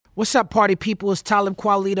What's up, party people? It's Talib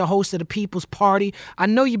Kweli, the host of the People's Party. I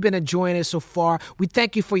know you've been enjoying it so far. We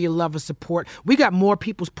thank you for your love and support. We got more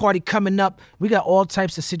People's Party coming up. We got all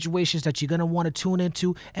types of situations that you're going to want to tune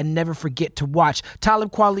into and never forget to watch.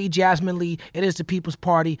 Talib Kweli, Jasmine Lee, it is the People's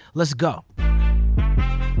Party. Let's go. Look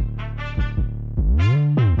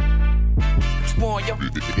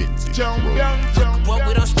what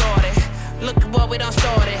we done started. Look at what we done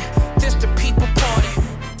started. This the People Party.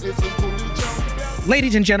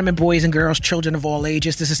 Ladies and gentlemen, boys and girls, children of all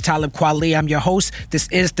ages, this is Talib Kweli. I'm your host. This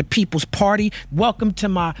is the People's Party. Welcome to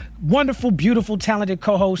my wonderful, beautiful, talented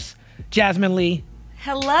co-host, Jasmine Lee.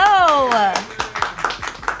 Hello.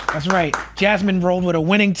 That's right. Jasmine rolled with a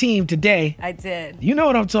winning team today. I did. You know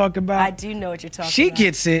what I'm talking about. I do know what you're talking about. She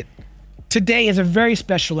gets it. Today is a very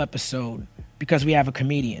special episode because we have a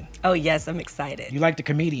comedian. Oh, yes, I'm excited. You like the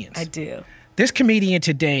comedians? I do. This comedian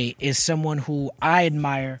today is someone who I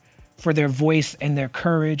admire for their voice and their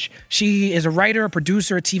courage. She is a writer, a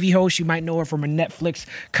producer, a TV host. You might know her from a Netflix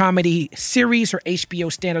comedy series, her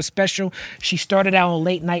HBO stand-up special. She started out on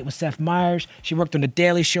Late Night with Seth Meyers. She worked on The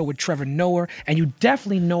Daily Show with Trevor Noah. And you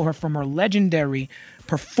definitely know her from her legendary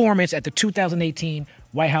performance at the 2018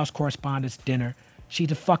 White House Correspondents' Dinner.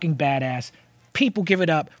 She's a fucking badass. People, give it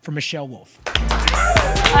up for Michelle Wolf.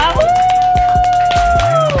 How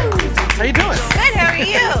you doing? Good, how are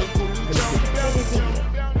you?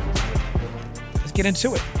 Let's get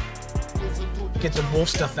into it. Get the wolf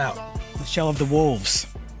stuff out. Michelle of the Wolves.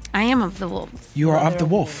 I am of the Wolves. You are of the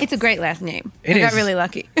Wolf. It's a great last name. It I is. got really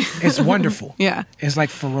lucky. It's wonderful. Yeah. It's like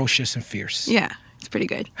ferocious and fierce. Yeah, it's pretty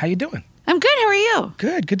good. How you doing? I'm good. How are you?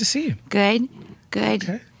 Good. Good to see you. Good.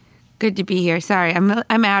 Okay. Good to be here. Sorry,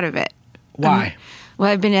 I'm out of it. Why? Well,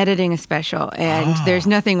 I've been editing a special, and there's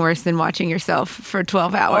nothing worse than watching yourself for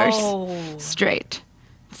 12 hours straight.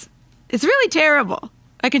 It's really terrible.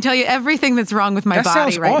 I can tell you everything that's wrong with my That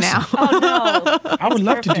body sounds right awesome. now. Oh, no. I would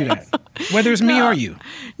love to do that. Whether it's me or you.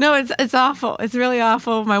 No, it's awful. It's really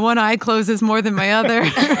awful. My one eye closes more than my other.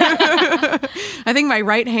 I think my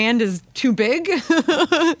right hand is too big.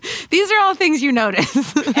 These are all things you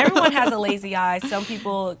notice. Everyone has a lazy eye. Some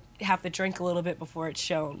people have to drink a little bit before it's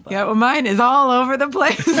shown. But. Yeah, well, mine is all over the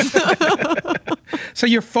place. So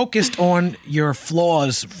you're focused on your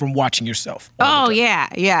flaws from watching yourself. Oh, yeah.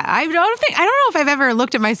 I don't know if I've ever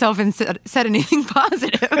looked at myself and said anything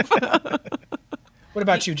positive. What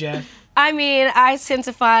about you, Jan? I mean, I tend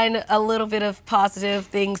to find a little bit of positive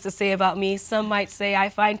things to say about me. Some might say I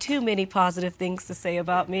find too many positive things to say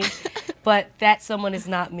about me, but that someone is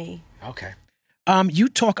not me. Okay. You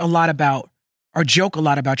talk a lot about, or joke a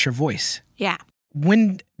lot about your voice. Yeah.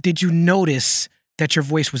 When did you notice that your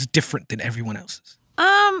voice was different than everyone else's?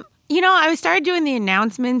 I started doing the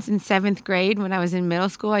announcements in 7th grade when I was in middle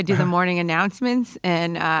school. I do the morning announcements,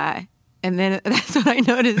 and then that's when I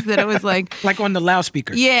noticed that it was like on the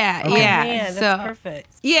loudspeaker. Yeah, Okay. yeah. Man, that's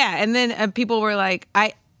perfect. Yeah, and then people were like,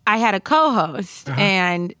 I had a co-host,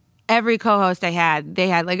 and every co-host I had, they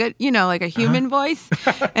had like a human voice,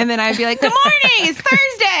 and then I'd be like, "Good morning, it's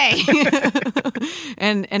Thursday,"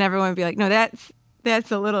 and everyone would be like, "No, that's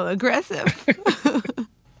a little aggressive."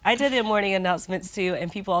 I did the morning announcements too,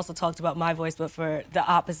 and people also talked about my voice, but for the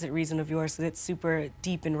opposite reason of yours. So it's super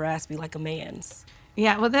deep and raspy, like a man's.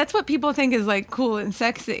 Yeah, well, that's what people think is like cool and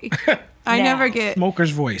sexy. I Now. never get Smoker's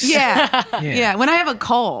voice. Yeah. Yeah. Yeah. When I have a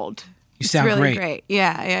cold, You sound it's really great.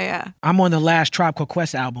 Yeah. I'm on the last Tribe Called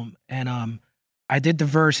Quest album, and I did the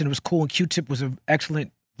verse, and it was cool. And Q-Tip was an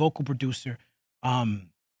excellent vocal producer.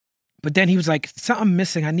 But then he was like, "Something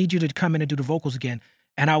missing. I need you to come in and do the vocals again."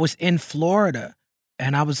 And I was in Florida,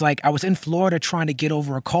 and I was in Florida trying to get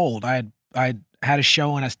over a cold. I had a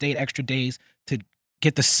show, and I stayed extra days to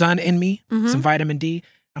get the sun in me, some vitamin D.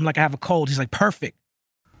 I'm like, "I have a cold." He's like, "Perfect.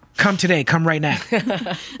 Come today. Come right now."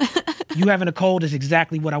 You having a cold is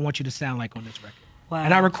exactly what I want you to sound like on this record. Wow.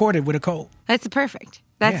 And I recorded with a cold. That's perfect.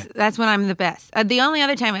 That's when I'm the best. The only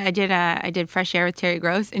other time I did Fresh Air with Terry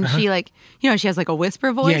Gross, and she she has like a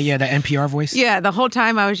whisper voice. Yeah, the NPR voice. Yeah, the whole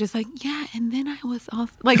time I was just like, yeah, and then I was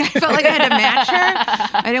also like, I felt like I had to match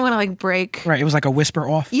her. I didn't want to like break. Right, it was like a whisper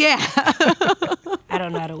off. Yeah. I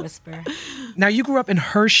don't know how to whisper. Now, you grew up in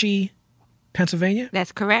Hershey, Pennsylvania?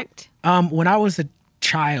 That's correct. When I was a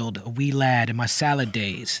child, a wee lad in my salad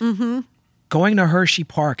days, going to Hershey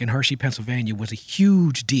Park in Hershey, Pennsylvania was a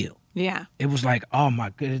huge deal. Yeah. It was like, oh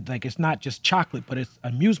my goodness, like it's not just chocolate, but it's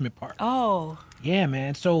an amusement park. Oh. Yeah,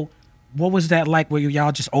 man. So what was that like? Were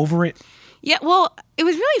y'all just over it? Yeah, well, it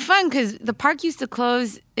was really fun because the park used to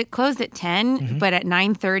close. It closed at 10, but at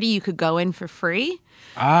 9:30 you could go in for free.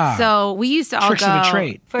 So we used to all Tricks go. of the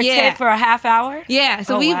trade. For a half hour? Yeah,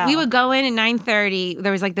 so Oh, we wow. would go in at 9:30.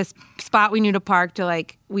 There was like this spot we knew to park to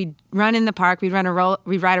like we'd run in the park. We'd ride a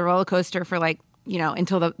roller coaster for like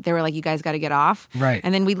until they were like, you guys got to get off. Right.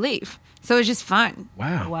 And then we'd leave. So it was just fun.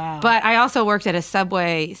 Wow. Wow. But I also worked at a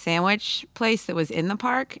Subway sandwich place that was in the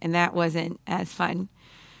park, and that wasn't as fun.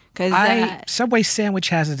 Because Subway sandwich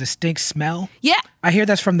has a distinct smell. yeah, I hear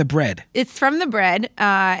that's from the bread. it's from the bread,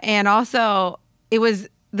 and also it was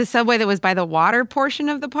the Subway that was by the water portion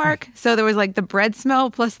of the park. So there was like the bread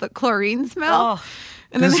smell plus the chlorine smell. Oh.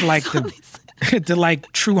 And This is there's like all the these- the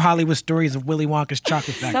like true Hollywood stories of Willy Wonka's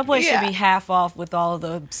chocolate factory. Subway Yeah. should be half off with all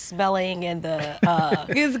the smelling and the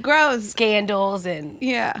it's gross. scandals, and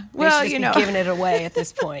Yeah. they Well, should just be giving it away at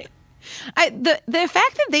this point. the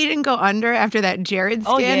fact that they didn't go under after that Jared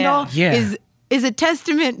Oh, scandal yeah. is a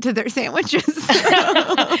testament to their sandwiches.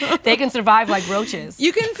 They can survive like roaches.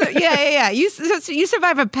 You can, yeah. You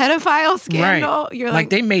survive a pedophile scandal. Right. You're like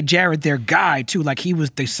they made Jared their guy too. Like he was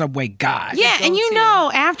the Subway guy. yeah, and you go-to.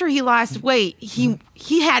 know, after he lost weight, he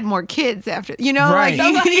had more kids after. Right.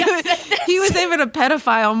 Like he was able to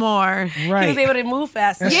pedophile more. Right. He was able to move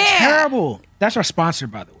faster. That's Yeah. terrible. That's our sponsor,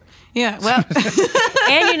 by the way. Yeah, well,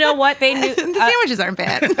 And you know what? They knew. the sandwiches aren't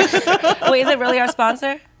bad. Wait, is it really our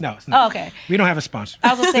sponsor? No, it's not. Oh, okay. We don't have a sponsor.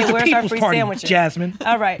 I was gonna say, It's the where's our People's free Party, sandwiches? Jasmine.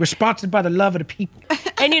 All right. We're sponsored by the love of the people.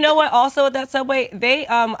 And you know what? Also at that Subway, they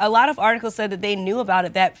a lot of articles said that they knew about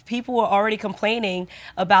it. That people were already complaining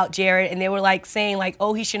about Jared, and they were like saying like,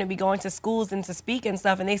 oh, he shouldn't be going to schools and to speak and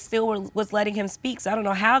stuff, and they still was letting him speak. So I don't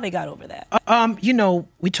know how they got over that.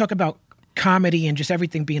 We talk about comedy and just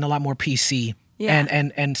everything being a lot more PC. Yeah.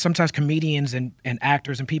 And sometimes comedians and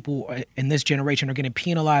actors and people in this generation are getting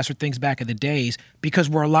penalized for things back in the days because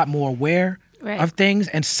we're a lot more aware Right. of things.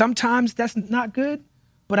 And sometimes that's not good.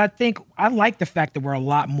 But I think I like the fact that we're a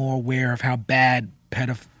lot more aware of how bad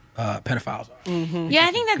pedophiles are. Yeah,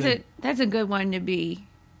 I think that's a good one to be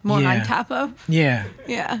more Yeah. on top of. Yeah.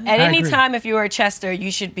 Yeah. At I any agree. time, if you were a Chester, you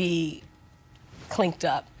should be clinked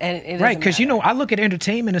up. And it doesn't Right, because matter. I look at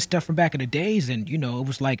entertainment and stuff from back in the days, and it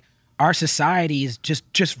was like our society is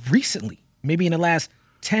just recently, maybe in the last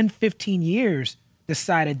 10, 15 years,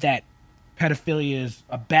 decided that pedophilia is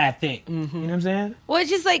a bad thing. You know what I'm saying? Well,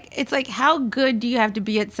 it's like how good do you have to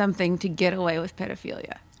be at something to get away with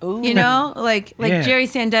pedophilia? You know, like Yeah. Jerry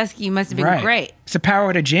Sandusky must have been great. It's the power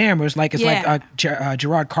of the jam. It's like Yeah.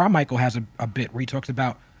 Gerard Carmichael has a bit where he talks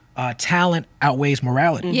about talent outweighs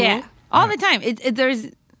morality. Yeah, all the time.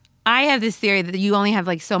 I have this theory that you only have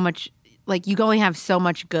like so much, like you only have so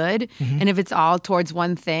much good, and if it's all towards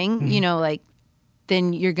one thing,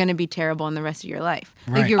 then you're going to be terrible in the rest of your life.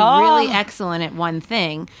 Right. If you're really excellent at one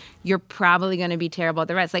thing, you're probably going to be terrible at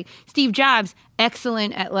the rest. Like Steve Jobs,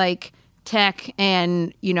 excellent at like tech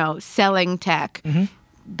and selling tech.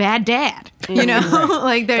 Bad dad,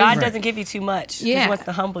 like there's God doesn't give you too much. Yeah. He wants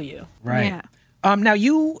to humble you. Right. Yeah. Now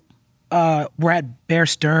you were at Bear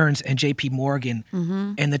Stearns and J.P. Morgan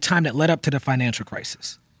in the time that led up to the financial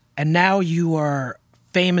crisis, and now you are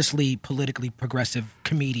famously politically progressive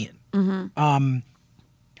comedian.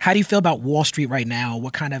 How do you feel about Wall Street right now?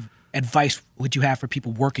 What kind of advice would you have for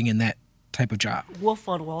people working in that type of job? Wolf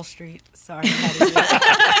on Wall Street. Sorry.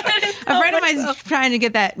 Patty. A friend of mine's trying to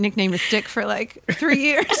get that nickname to stick for like 3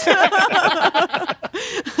 years.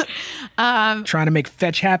 Trying to make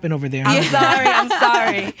fetch happen over there. I'm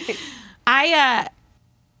sorry. That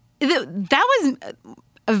was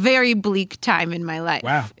a very bleak time in my life.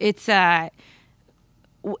 Wow. It's the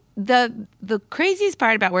craziest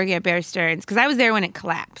part about working at Bear Stearns, because I was there when it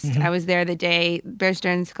collapsed. I was there the day Bear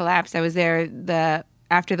Stearns collapsed. I was there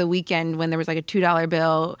after the weekend when there was like a $2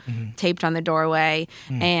 bill taped on the doorway,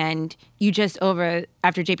 and you just after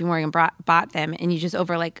JP Morgan bought them, and you just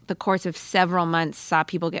over like the course of several months saw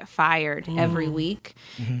people get fired every week,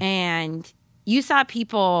 and you saw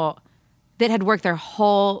people that had worked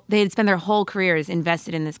they had spent their whole careers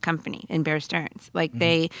invested in this company, in Bear Stearns. Like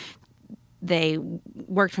they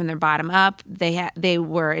worked from their bottom up. They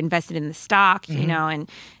were invested in the stock, and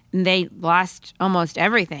they lost almost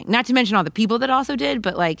everything. Not to mention all the people that also did,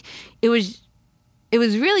 but like it was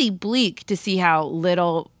really bleak to see how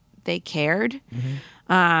little they cared.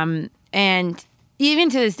 And even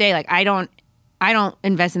to this day, like I don't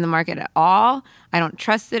invest in the market at all. I don't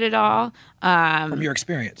trust it at all. From your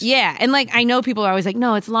experience. Yeah, and like I know people are always like,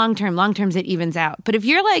 no, it's long term. Long term's it evens out. But if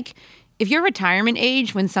you're retirement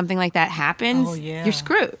age when something like that happens, you're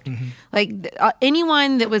screwed. Like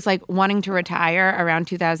anyone that was like wanting to retire around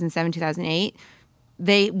 2007, 2008,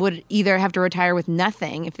 they would either have to retire with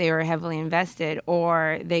nothing if they were heavily invested,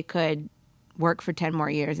 or they could work for 10 more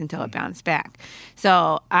years until it bounced back.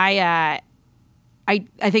 So I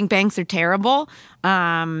think banks are terrible.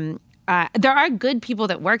 There are good people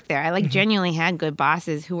that work there. I genuinely had good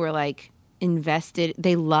bosses who were like invested.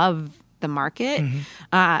 They love the market.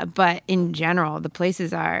 But in general, the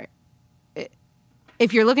places are,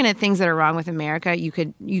 if you're looking at things that are wrong with America, you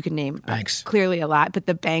could name banks. Clearly a lot, but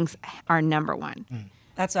the banks are number one.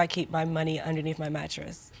 That's why I keep my money underneath my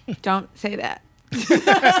mattress. Don't say that.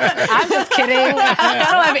 I'm just kidding. I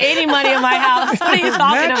don't have any money in my house. What are you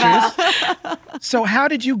talking about? So how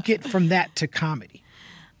did you get from that to comedy?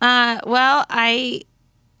 Well,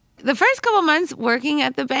 the first couple months working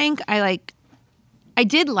at the bank, I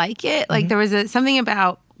did like it. Like there was something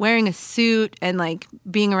about wearing a suit and like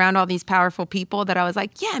being around all these powerful people that I was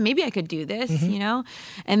like, yeah, maybe I could do this, you know?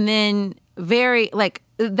 And then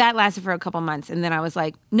that lasted for a couple months. And then I was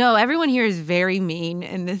like, no, everyone here is very mean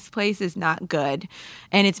and this place is not good.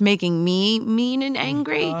 And it's making me mean and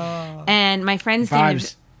angry. And my friends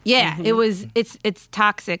Vibes. Yeah, it's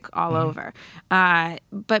toxic all over.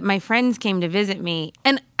 But my friends came to visit me,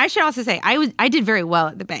 and I should also say I did very well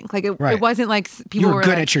at the bank. Like it wasn't like people You were good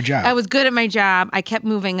like, at your job. I was good at my job. I kept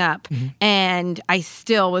moving up, and I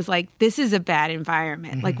still was like, this is a bad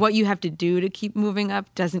environment. Like what you have to do to keep moving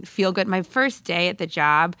up doesn't feel good. My first day at the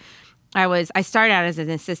job, I started out as an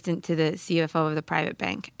assistant to the CFO of the private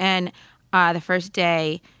bank, and the first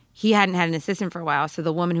day, he hadn't had an assistant for a while. So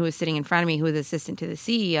the woman who was sitting in front of me, who was assistant to the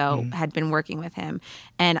CEO, had been working with him.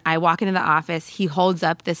 And I walk into the office. He holds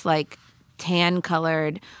up this like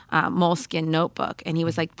tan-colored moleskin notebook. And he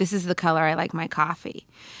was like, this is the color I like my coffee.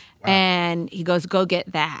 Wow. And he goes, go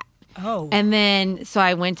get that. Oh. And then, so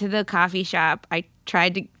I went to the coffee shop. I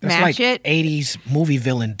tried to like match it. 80s movie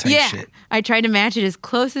villain type shit. I tried to match it as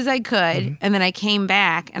close as I could. And then I came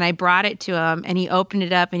back and I brought it to him and he opened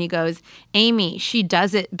it up and he goes, Amy, she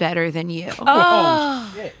does it better than you. Oh,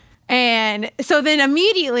 shit. And so then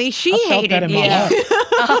immediately she Felt that hated in me. my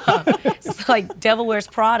heart. It's like Devil Wears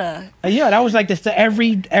Prada. Yeah, that was like this.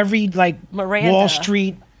 Every like Miranda. Wall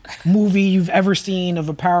Street movie you've ever seen of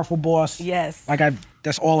a powerful boss. Yes. Like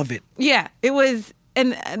that's all of it. Yeah, it was.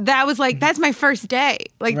 And that was like, that's my first day.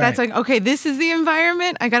 Like, that's Right. like, okay, this is the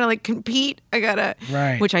environment. I got to like compete.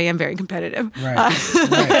 Right. Which I am very competitive.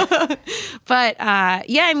 Right. But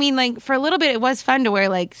yeah, I mean, like for a little bit, it was fun to wear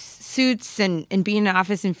like suits and be in an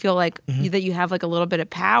office and feel like that you have like a little bit of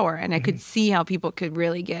power. And I could see how people could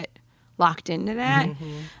really get locked into that.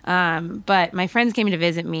 But my friends came to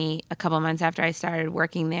visit me a couple months after I started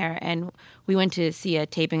working there, and we went to see a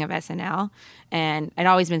taping of SNL. And I'd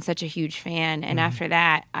always been such a huge fan. And after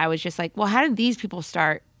that, I was just like, well, how did these people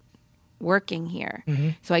start working here?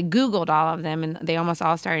 So I Googled all of them, and they almost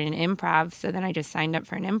all started in improv. So then I just signed up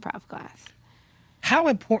for an improv class. How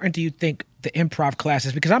important do you think the improv class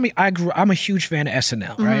is? Because I'm a huge fan of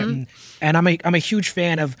SNL, right? And I'm a huge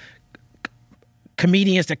fan of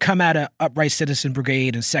comedians that come out of Upright Citizen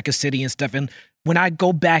Brigade and Second City and stuff. And when I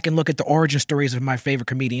go back and look at the origin stories of my favorite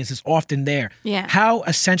comedians, it's often there. Yeah. How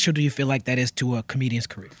essential do you feel like that is to a comedian's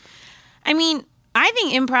career? I mean, I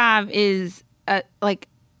think improv is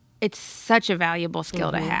it's such a valuable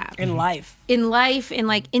skill to have. In life. In life, and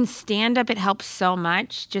like in stand-up, it helps so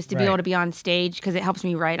much just to be Right. able to be on stage, because it helps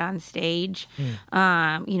me write on stage.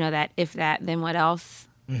 That if that, then what else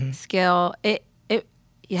skill.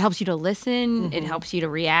 It helps you to listen. It helps you to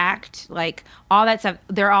react. Like all that stuff.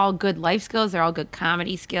 They're all good life skills. They're all good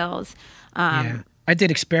comedy skills. Yeah. I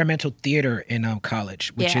did experimental theater in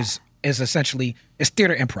college, which Yeah. is essentially, it's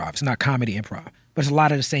theater improv. It's not comedy improv, but it's a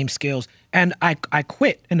lot of the same skills. And I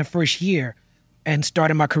quit in the first year and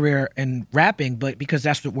started my career in rapping, but because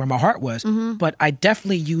that's where my heart was. But I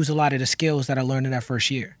definitely use a lot of the skills that I learned in that first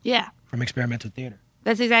year Yeah. from experimental theater.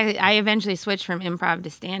 That's exactly. I eventually switched from improv to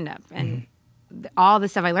stand-up, and all the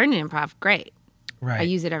stuff I learned in improv, great. Right. I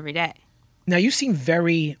use it every day. Now you seem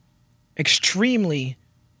very extremely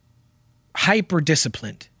hyper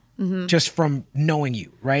disciplined just from knowing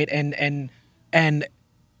you, right? And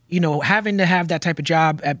having to have that type of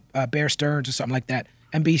job at Bear Stearns or something like that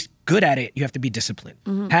and be good at it, you have to be disciplined.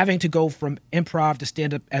 Having to go from improv to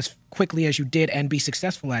stand up as quickly as you did and be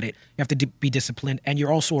successful at it, you have to be disciplined. And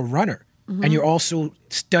you're also a runner. And you also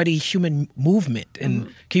study human movement.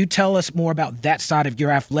 And can you tell us more about that side of your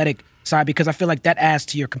athletic side? Because I feel like that adds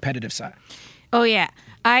to your competitive side. Oh yeah.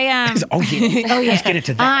 Oh yeah. Let's get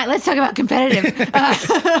into that. Let's talk about competitive.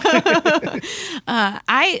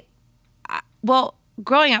 Well,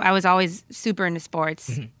 growing up, I was always super into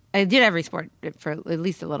sports. I did every sport for at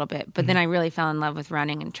least a little bit, but then I really fell in love with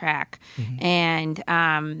running and track. And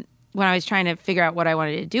when I was trying to figure out what I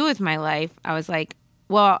wanted to do with my life, I was like,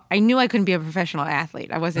 well, I knew I couldn't be a professional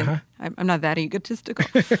athlete. I wasn't, I'm not that egotistical.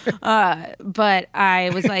 But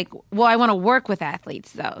I was like, well, I want to work with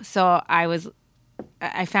athletes though. So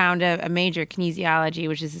I found a major kinesiology,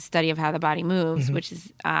 which is the study of how the body moves, which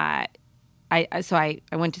is, I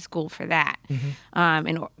went to school for that,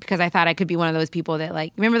 and because I thought I could be one of those people that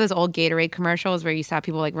like, remember those old Gatorade commercials where you saw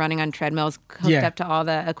people like running on treadmills hooked up to all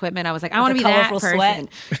the equipment? I was like, I want to be that person. Sweat.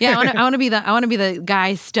 Yeah, I want to be the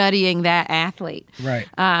guy studying that athlete. Right.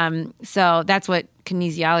 So that's what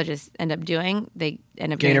kinesiologists end up doing. They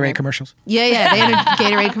end up Gatorade commercials. Yeah, they end up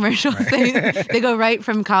Gatorade commercials. Right. They go right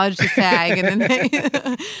from college to SAG, and then they.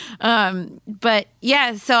 But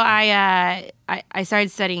yeah, so I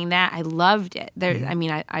started studying that. I loved it. I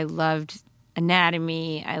mean, I loved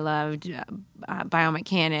anatomy. I loved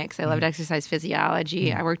biomechanics. I loved exercise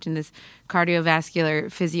physiology. I worked in this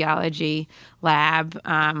cardiovascular physiology lab.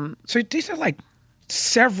 So these are like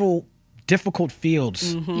several difficult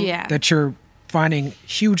fields that you're finding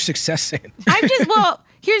huge success in.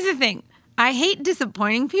 Here's the thing. I hate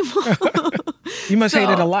disappointing people. You must hate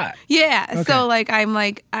it a lot. Yeah. Okay. So like, I'm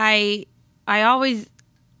like, I always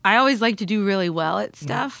like to do really well at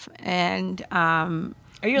stuff. And, Are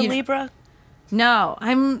you a Libra? No,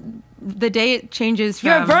 I'm the day it changes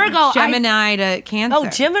You're a from Virgo. Gemini to Cancer. Oh,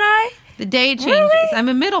 Gemini? The day it changes. Really? I'm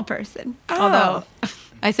a middle person. Oh. Although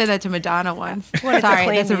I said that to Madonna once. Wanted to Sorry,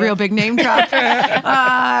 claim that's a you. real big name drop. Me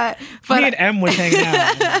and M was hanging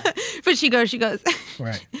out. But she goes,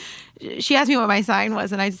 Right. she asked me what my sign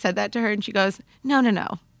was, and I said that to her, and she goes, no.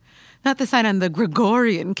 Not the sign on the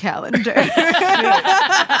Gregorian calendar.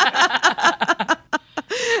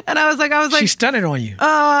 And I was like, She stunned on you.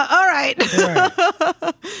 all right.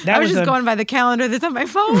 That I was just going by the calendar that's on my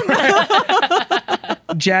phone.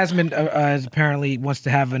 Jasmine apparently wants to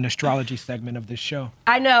have an astrology segment of this show.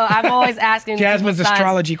 I know. I'm always asking. Jasmine's people's signs,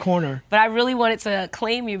 astrology corner. but I really wanted to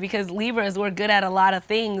claim you because Libras, we're good at a lot of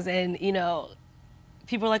things, and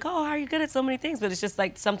people are like, "Oh, how are you good at so many things?" But it's just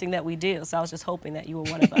like something that we do. So I was just hoping that you were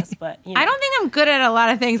one of us. But I don't think I'm good at a lot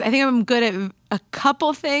of things. I think I'm good at a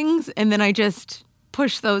couple things, and then I just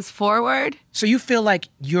push those forward. So you feel like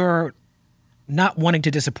you're not wanting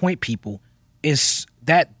to disappoint people is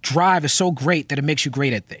that drive is so great that it makes you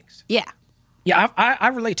great at things. Yeah. Yeah, I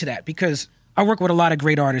relate to that because I work with a lot of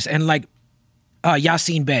great artists and like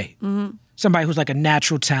Yassine Bey, somebody who's like a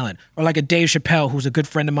natural talent, or like a Dave Chappelle, who's a good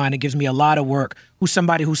friend of mine and gives me a lot of work, who's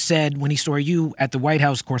somebody who said when he saw you at the White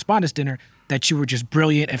House Correspondents' Dinner that you were just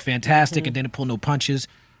brilliant and fantastic and didn't pull no punches.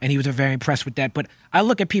 And he was very impressed with that. But I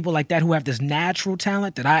look at people like that who have this natural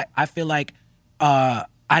talent that I feel like I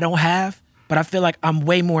don't have, but I feel like I'm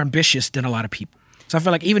way more ambitious than a lot of people. So I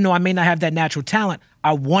feel like even though I may not have that natural talent,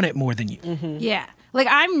 I want it more than you. Yeah. Like,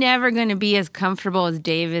 I'm never going to be as comfortable as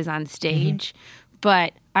Dave is on stage,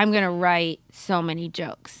 but I'm going to write so many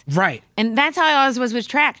jokes. Right. And that's how I always was with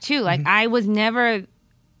track, too. Like, I'm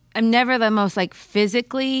never the most, like,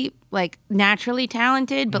 physically, like, naturally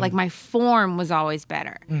talented, but, like, my form was always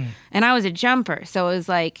better. And I was a jumper, so it was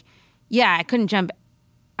like, yeah, I couldn't jump.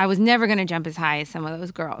 I was never going to jump as high as some of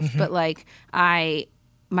those girls, but, like,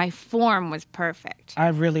 my form was perfect. I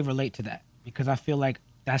really relate to that because I feel like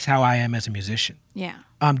that's how I am as a musician. Yeah.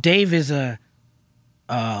 Dave is a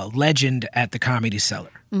legend at the Comedy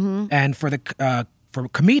Cellar. And for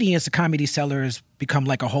comedians, the Comedy Cellar has become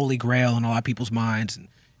like a holy grail in a lot of people's minds. And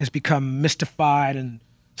it's become mystified and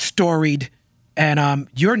storied. And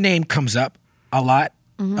your name comes up a lot.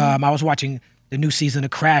 I was watching the new season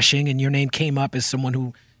of Crashing, and your name came up as someone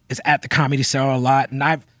who is at the Comedy Cellar a lot. And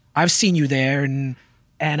I've seen you there. And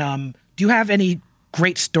do you have any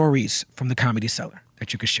great stories from the Comedy Cellar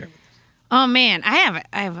that you could share with us? Oh man, I have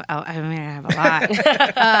a lot.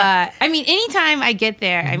 I mean, anytime I get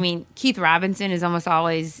there, I mean, Keith Robinson is almost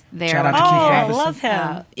always there. Shout out to Oh, Keith I Robinson. love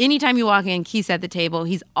him. Anytime you walk in, Keith's at the table.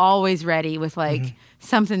 He's always ready with like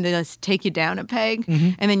something to just take you down a peg,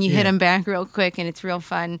 and then you hit him back real quick, and it's real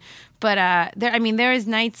fun. But there is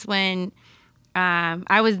nights when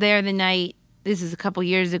I was there the night. This is a couple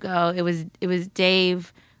years ago. It was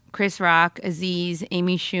Dave, Chris Rock, Aziz,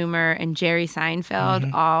 Amy Schumer, and Jerry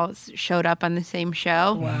Seinfeld all showed up on the same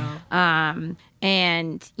show. Wow.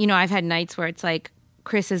 And, I've had nights where it's like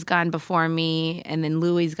Chris has gone before me and then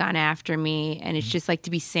Louie's gone after me. And it's just like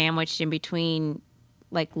to be sandwiched in between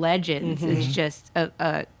like legends is just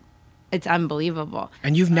it's unbelievable.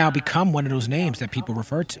 And you've now become one of those names that people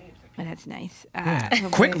refer to. And that's nice. Yeah.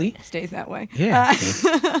 Quickly. It stays that way. Yeah.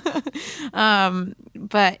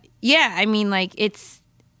 But yeah, I mean, like it's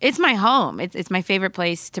my home. It's my favorite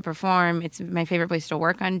place to perform. It's my favorite place to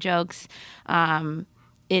work on jokes.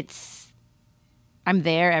 I'm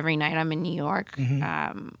there every night. I'm in New York.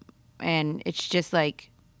 And it's just like,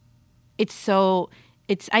 I still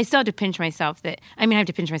have to pinch myself I have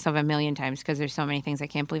to pinch myself a million times because there's so many things I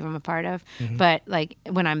can't believe I'm a part of. But like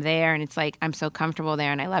when I'm there and it's like, I'm so comfortable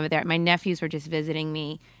there and I love it there. My nephews were just visiting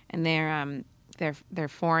me and they're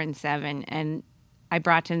 4 and 7 and I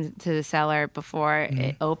brought them to the cellar before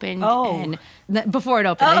it opened. And before it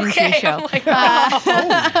opened, I didn't see a show.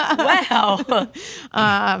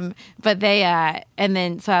 Wow. But they, and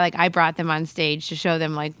then so I brought them on stage to show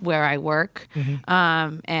them like where I work.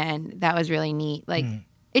 And that was really neat. Like,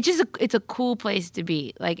 it's a cool place to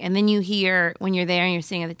be. Like, and then you hear when you're there and you're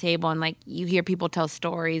sitting at the table and like you hear people tell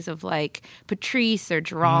stories of like Patrice or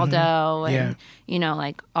Geraldo and you know,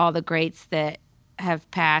 like all the greats that have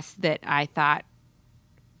passed that I thought,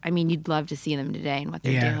 I mean, you'd love to see them today and what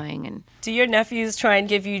they're doing. And do your nephews try and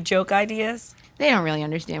give you joke ideas? They don't really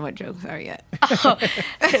understand what jokes are yet.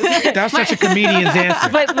 That's such a comedian's answer.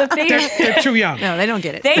 But the thing is, they're too young. No, they don't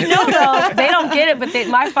get it. They know though. They don't get it. But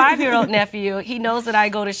my 5-year-old nephew, he knows that I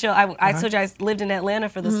go to show. I told you I lived in Atlanta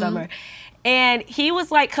for the summer. And he was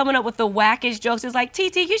like coming up with the wackish jokes. He was like,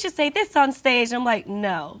 TT, you should say this on stage. And I'm like,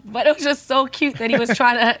 no. But it was just so cute that he was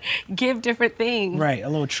trying to give different things. Right, a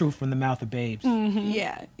little truth from the mouth of babes.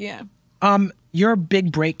 Yeah. Your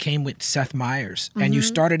big break came with Seth Meyers, and you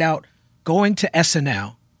started out going to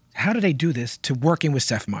SNL. How did they do this to working with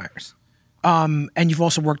Seth Meyers? And you've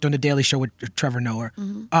also worked on The Daily Show with Trevor Noah.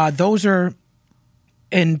 Those are,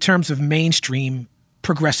 in terms of mainstream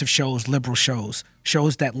progressive shows, liberal shows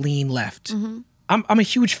that lean left. I'm a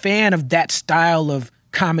huge fan of that style of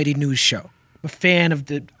comedy news show. I'm a fan of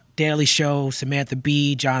The Daily Show, Samantha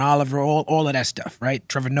Bee, John Oliver, all of that stuff, right?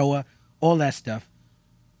 Trevor Noah, all that stuff.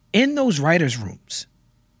 In those writers' rooms,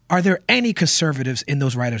 are there any conservatives in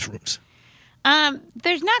those writers' rooms?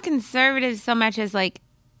 There's not conservatives so much as like,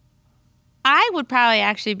 I would probably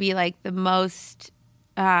actually be like the most,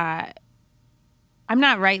 I'm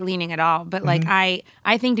not right-leaning at all, but like I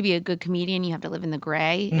think to be a good comedian, you have to live in the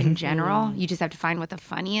gray in general. You just have to find what the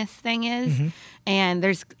funniest thing is. And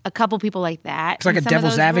there's a couple people like that. It's like a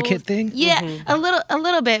devil's advocate thing? Yeah, a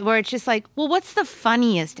little bit where it's just like, well, what's the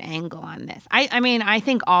funniest angle on this? I mean, I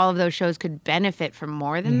think all of those shows could benefit from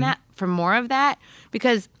more than that, from more of that,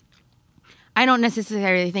 because I don't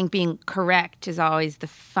necessarily think being correct is always the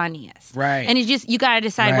funniest. Right. And it's just, you got to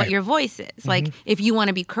decide what your voice is. Like, if you want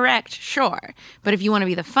to be correct, sure. But if you want to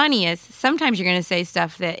be the funniest, sometimes you're going to say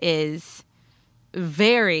stuff that is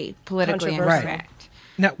very politically incorrect.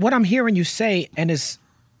 Now, what I'm hearing you say, and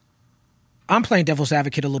I'm playing devil's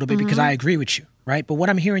advocate a little bit because I agree with you, right? But what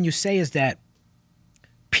I'm hearing you say is that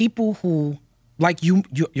people who, like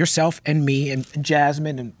yourself and me and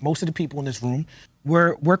Jasmine and most of the people in this room,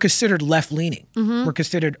 we're considered left-leaning. We're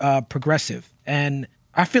considered progressive. And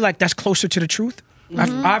I feel like that's closer to the truth.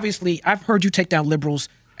 I've heard you take down liberals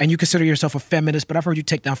and you consider yourself a feminist, but I've heard you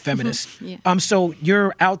take down feminists. So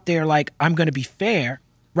you're out there like, I'm going to be fair,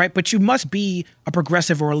 right? But you must be a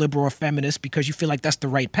progressive or a liberal or feminist because you feel like that's the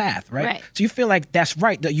right path, right? So you feel like that's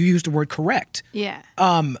right, that you use the word correct. Yeah.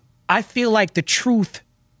 I feel like the truth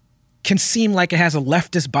can seem like it has a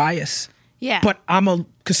leftist bias. Yeah. But I'm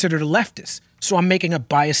considered a leftist. So I'm making a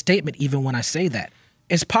biased statement even when I say that.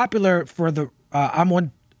 It's popular for I'm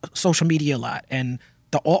on social media a lot, and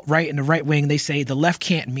the alt-right and the right wing, they say the left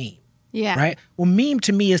can't meme. Yeah. Right? Well, meme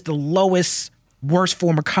to me is the lowest, worst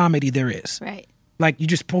form of comedy there is. Right. Like you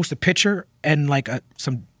just post a picture and like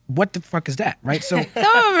what the fuck is that, right? So some of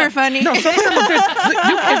them are funny. No, some of them are good.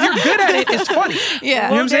 If you're good at it, it's funny. Yeah. You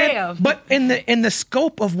know what I'm saying? But in the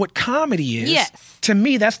scope of what comedy is, to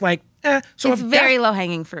me, that's like, so it's very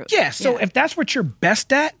low-hanging fruit. Yeah, so if that's what you're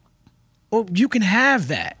best at, well, you can have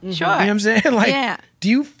that. Sure. You know what I'm saying? Like, do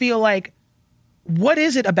you feel like, what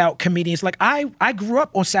is it about comedians? Like, I grew up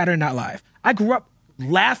on Saturday Night Live. I grew up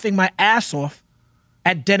laughing my ass off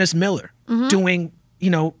at Dennis Miller doing,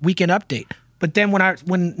 Weekend Update. But then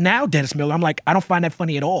when now Dennis Miller, I'm like, I don't find that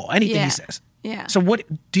funny at all. Anything he says. Yeah. So what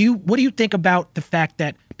do you think about the fact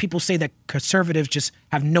that people say that conservatives just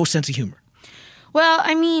have no sense of humor? Well,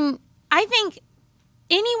 I mean, I think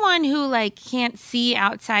anyone who can't see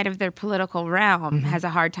outside of their political realm has a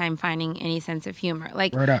hard time finding any sense of humor.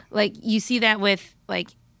 Like you see that with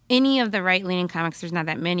any of the right-leaning comics. There's not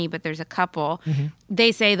that many, but there's a couple.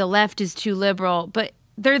 They say the left is too liberal, but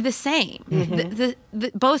they're the same.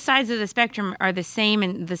 The both sides of the spectrum are the same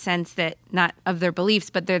in the sense that not of their beliefs,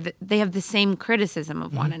 but they have the same criticism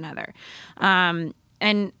of one another.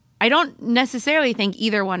 And I don't necessarily think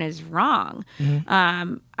either one is wrong.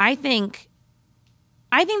 I think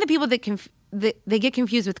the people that they get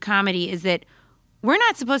confused with comedy is that we're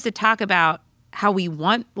not supposed to talk about how we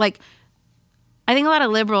want. I think a lot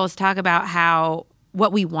of liberals talk about how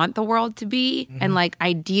what we want the world to be, and like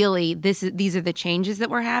ideally these are the changes that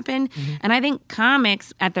were happen. And I think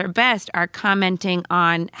comics at their best are commenting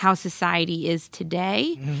on how society is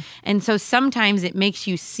today. And so sometimes it makes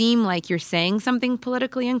you seem like you're saying something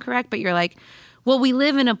politically incorrect, but you're like, well, we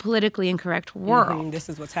live in a politically incorrect world. This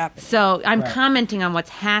is what's happening. So I'm commenting on what's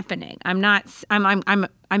happening. I'm not.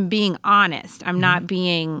 I'm being honest. I'm not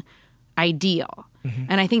being ideal.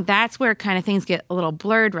 And I think that's where kind of things get a little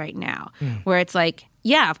blurred right now, where it's like,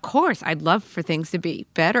 yeah, of course, I'd love for things to be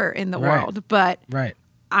better in the world, but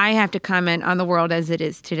I have to comment on the world as it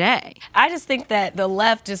is today. I just think that the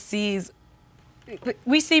left just sees.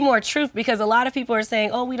 We see more truth because a lot of people are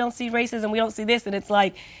saying, oh, we don't see racism, we don't see this. And it's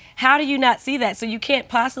like, how do you not see that? So you can't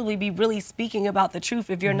possibly be really speaking about the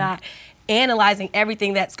truth if you're not analyzing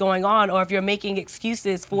everything that's going on, or if you're making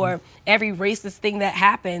excuses for every racist thing that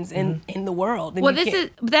happens in the world. Well,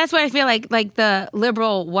 that's what I feel like the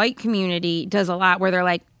liberal white community does a lot, where they're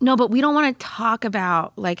like, no, but we don't want to talk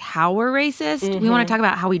about like how we're racist. We want to talk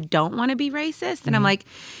about how we don't want to be racist. And I'm like,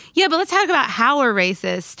 yeah, but let's talk about how we're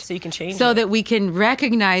racist so you can change so it. that we can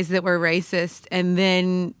recognize that we're racist and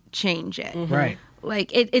then change it. Right.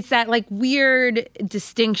 Like it's that like weird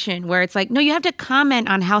distinction where it's like, no, you have to comment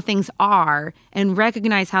on how things are and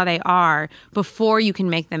recognize how they are before you can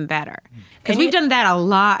make them better. Because we've done that a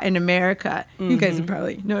lot in America. You guys have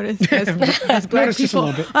probably noticed as black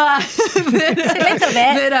people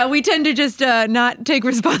that we tend to just not take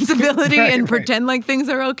responsibility and pretend like things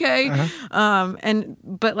are okay.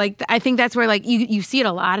 But like I think that's where like you see it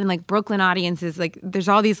a lot in like Brooklyn audiences. Like there's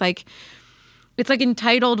all these like. It's like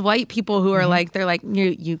entitled white people who are like, they're like,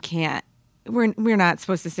 you can't. We're not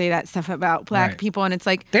supposed to say that stuff about black people, and it's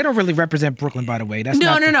like they don't really represent Brooklyn, by the way. That's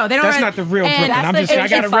no. They don't. That's not the real Brooklyn. I'm just I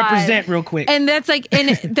gotta represent real quick. And that's like,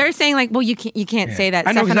 and they're saying like, well, you can't say that.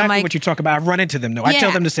 I know stuff. exactly and I'm like, what you talk about. I run into them though. I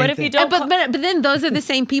tell them the same thing. But if you don't, but then those are the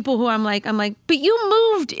same people who I'm like, but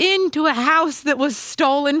you moved into a house that was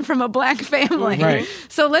stolen from a black family, Right.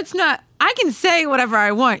 So let's not. I can say whatever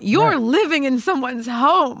I want. You're living in someone's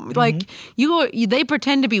home. Like they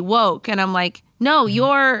pretend to be woke, and I'm like, no,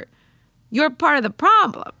 you're part of the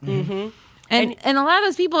problem. And a lot of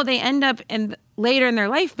those people, they end up later in their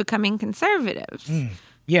life becoming conservatives.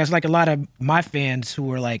 Yeah, it's like a lot of my fans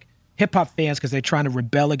who are like hip hop fans because they're trying to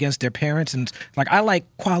rebel against their parents, and like I like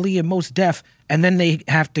Kweli and Mos Def, and then they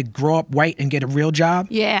have to grow up white and get a real job.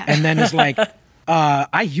 Yeah, and then it's like.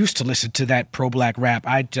 I used to listen to that pro-black rap.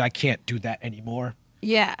 I can't do that anymore.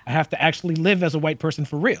 Yeah. I have to actually live as a white person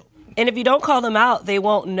for real. And if you don't call them out, they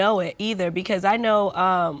won't know it either. Because I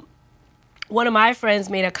know one of my friends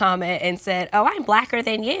made a comment and said, oh, I'm blacker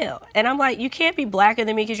than you. And I'm like, you can't be blacker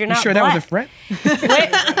than me because you're not sure black. That was a friend?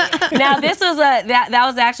 Now, this was that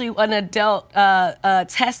was actually an adult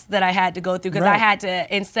test that I had to go through because I had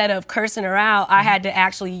to, instead of cursing her out, I had to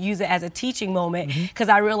actually use it as a teaching moment because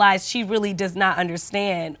I realized she really does not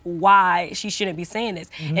understand why she shouldn't be saying this.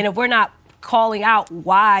 And if we're not calling out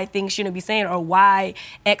why things shouldn't be saying or why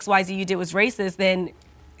XYZ you did was racist, then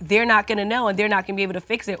they're not going to know and they're not going to be able to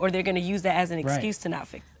fix it, or they're going to use that as an excuse to not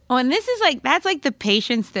fix it. Oh, and this is like, that's like the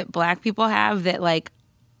patience that black people have that like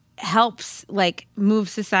helps like move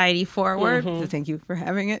society forward. So thank you for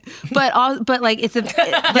having it. But like it's a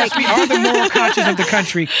Yes, we are the moral conscience of the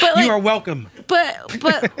country. But you are welcome. But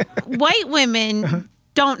white women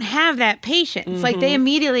don't have that patience. Like they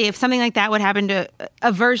immediately, if something like that would happen to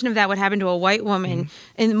a version of that would happen to a white woman,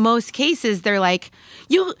 in most cases they're like,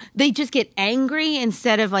 they just get angry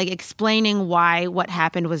instead of like explaining why what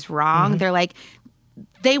happened was wrong. They're like,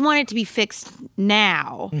 they want it to be fixed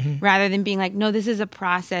now rather than being like, no, this is a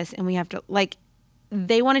process and we have to like,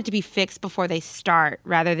 they want it to be fixed before they start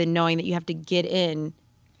rather than knowing that you have to get in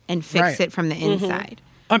and fix it from the inside.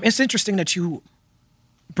 It's interesting that you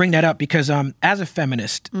bring that up because as a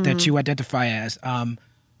feminist that you identify as,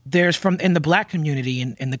 there's in the black community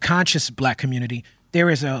and in the conscious black community, there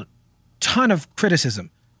is a ton of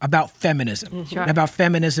criticism about feminism, and about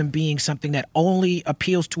feminism being something that only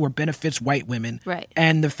appeals to or benefits white women. Right.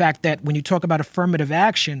 And the fact that when you talk about affirmative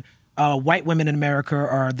action, white women in America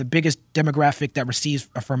are the biggest demographic that receives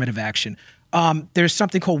affirmative action. There's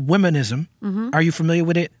something called womanism. Are you familiar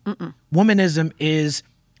with it? Womanism is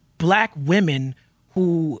black women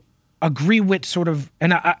who agree with sort of,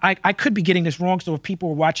 and I could be getting this wrong, so if people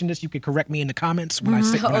are watching this, you could correct me in the comments when I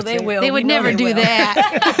say They will. They would never do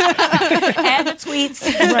that. Add the tweets.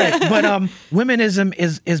 Right, but womanism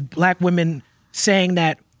is black women saying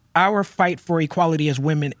that our fight for equality as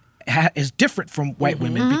women is different from white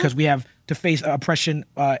women because we have to face oppression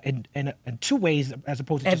in 2 ways as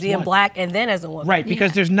opposed to As just being one. black and then as a woman. Right,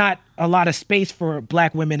 because there's not a lot of space for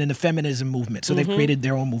black women in the feminism movement. So they've created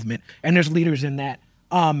their own movement, and there's leaders in that.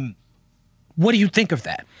 What do you think of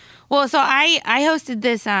that? Well, so I hosted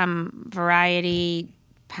this Variety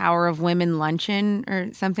Power of Women luncheon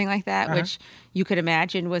or something like that, which you could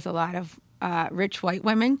imagine was a lot of rich white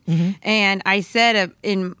women. And I said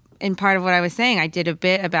in part of what I was saying, I did a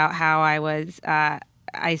bit about how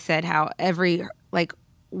I said how every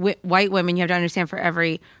white women, you have to understand for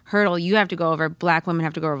every hurdle you have to go over, black women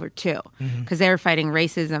have to go over too, because they're fighting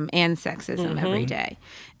racism and sexism every day.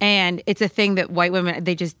 And it's a thing that white women,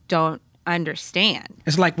 they just don't understand.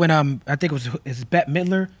 It's like when I think it was Bette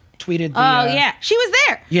Midler tweeted. Yeah, she was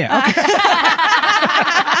there. Yeah. Okay.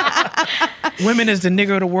 Women is the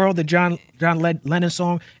nigger of the world, the John Lennon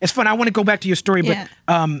song. It's fun. I want to go back to your story, but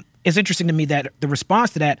it's interesting to me that the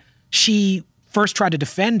response to that, she first tried to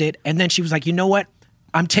defend it, and then she was like, you know what?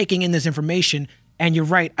 I'm taking in this information, and you're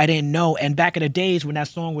right, I didn't know. And back in the days when that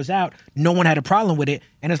song was out, no one had a problem with it.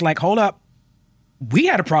 And it's like, hold up, we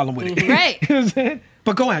had a problem with it. Right. You know what I'm saying?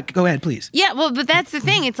 But go ahead, please. Yeah, well, but that's the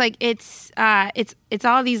thing. It's like it's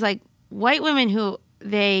all these like white women who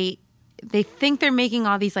they think they're making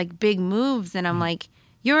all these like big moves, and I'm like,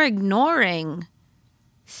 you're ignoring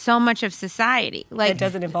so much of society. Like It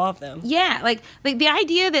doesn't involve them. yeah, like the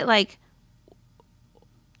idea that like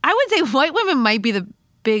I would say white women might be the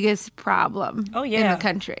biggest problem in the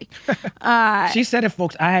country. She said it,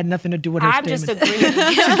 folks. I had nothing to do with her I'm statement. just agreeing.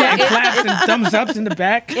 She's getting claps and thumbs ups in the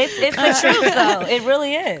back. It's the truth, though. It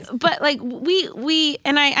really is. But like we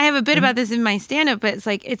and I have a bit about this in my stand-up, but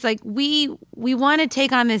it's like we want to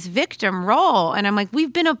take on this victim role, and I'm like,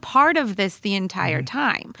 we've been a part of this the entire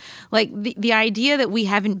time. Like the idea that we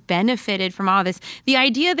haven't benefited from all this, the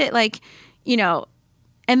idea that like, you know,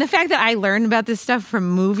 and the fact that I learned about this stuff from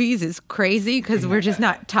movies is crazy because we're just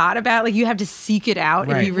not taught about. Like, you have to seek it out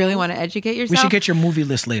if you really want to educate yourself. We should get your movie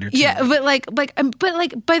list later, too. Yeah, but like by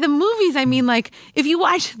the movies, I mean, like if you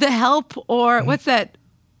watch The Help or what's that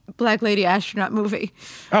Black Lady astronaut movie?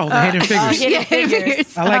 Oh, The Hidden Figures. Hidden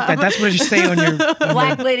Figures. I like that. That's what you say on your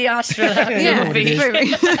Black Lady astronaut movie.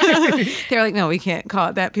 They're like, no, we can't call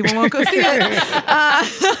it that. People won't go see it.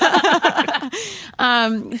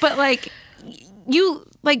 But like you.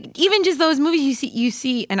 Like, even just those movies you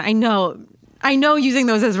see, and I know using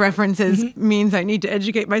those as references means I need to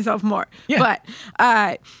educate myself more. Yeah.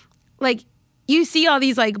 But, like, you see all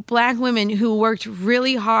these, like, black women who worked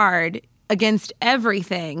really hard against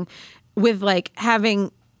everything with, like,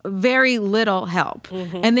 having very little help.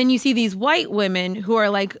 And then you see these white women who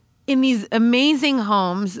are, like, in these amazing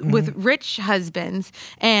homes with rich husbands,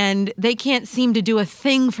 and they can't seem to do a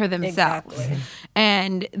thing for themselves. Exactly.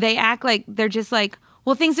 And they act like they're just like,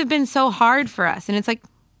 well, things have been so hard for us. And it's like,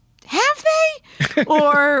 have they?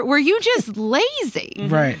 Or were you just lazy?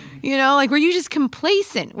 Right. You know, like, were you just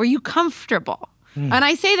complacent? Were you comfortable? And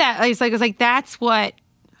I say that, it's like that's what,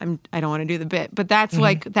 I don't want to do the bit, but that's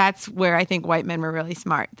like, that's where I think white men were really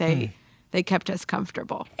smart. They kept us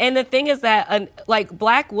comfortable. And the thing is that, like,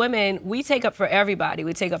 black women, we take up for everybody.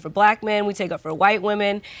 We take up for black men. We take up for white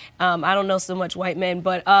women. I don't know so much white men,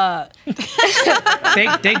 but they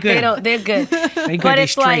good. They're good. They good. But They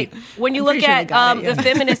it's like straight. when you look at the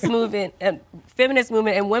feminist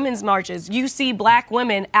movement and women's marches, you see black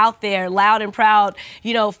women out there, loud and proud,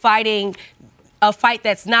 you know, fighting a fight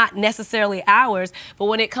that's not necessarily ours. But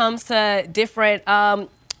when it comes to different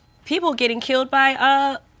people getting killed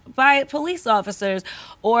by police officers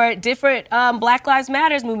or different Black Lives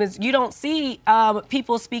Matters movements, you don't see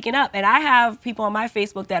people speaking up. And I have people on my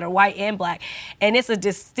Facebook that are white and black. And it's a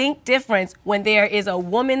distinct difference when there is a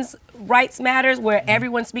woman's rights matters where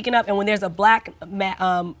everyone's speaking up, and when there's a black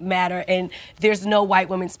matter and there's no white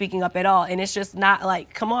women speaking up at all. And it's just not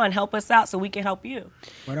like, come on, help us out so we can help you.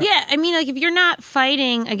 Yeah, I mean, like, if you're not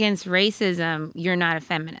fighting against racism, you're not a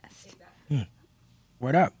feminist.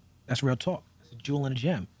 Word up. That's real talk. That's a jewel in a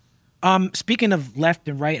gem. Speaking of left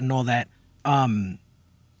and right and all that,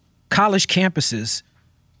 college campuses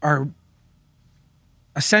are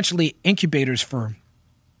essentially incubators for,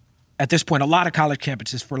 at this point, a lot of college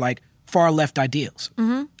campuses for like far left ideals.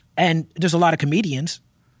 And there's a lot of comedians,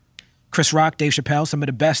 Chris Rock, Dave Chappelle, some of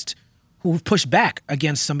the best, who've pushed back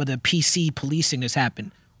against some of the PC policing that's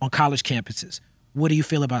happened on college campuses. What do you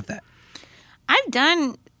feel about that?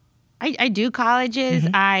 I do colleges.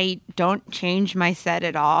 I don't change my set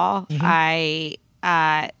at all. I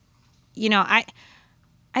think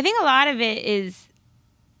a lot of it is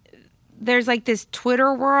there's like this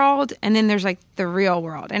Twitter world and then there's like the real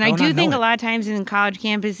world. And I do think a lot of times in college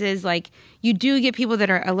campuses, like you do get people that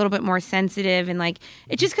are a little bit more sensitive and like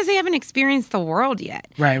it's just because they haven't experienced the world yet.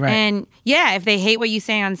 Right. And yeah, if they hate what you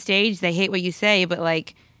say on stage, they hate what you say. But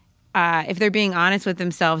like if they're being honest with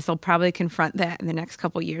themselves, they'll probably confront that in the next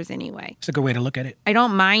couple years anyway. It's a good way to look at it. I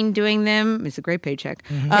don't mind doing them. It's a great paycheck.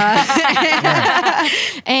 Mm-hmm.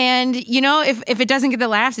 And, you know, if it doesn't get the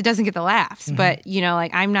laughs, it doesn't get the laughs. Mm-hmm. But, you know,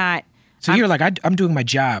 like I'm not. So you're like, I'm doing my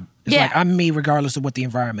job. It's Yeah. like I'm me regardless of what the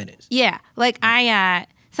environment is. Yeah. Like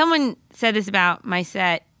someone said this about my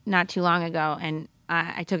set not too long ago, and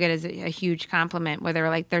I took it as a huge compliment where they were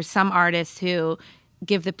like, there's some artists who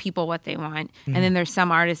give the people what they want. And then there's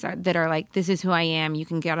some artists that are like, this is who I am. You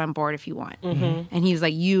can get on board if you want. And he was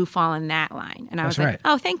like, you fall in that line. And I was That's like,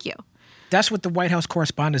 right. oh, thank you. That's what the White House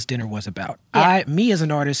Correspondents' Dinner was about. Yeah. Me as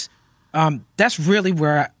an artist, that's really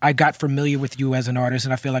where I got familiar with you as an artist,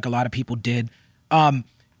 and I feel like a lot of people did.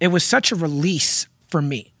 It was such a release for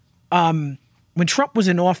me. When Trump was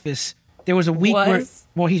in office, there was a week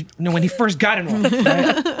when he first got in office.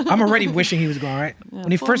 Right? I'm already wishing he was gone, right?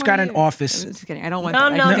 When he first got in office. Just kidding. I don't want No,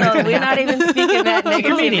 that. no, we're not even speaking that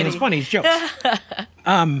Comedian, it's negativity. funny, it's jokes.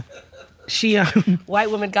 She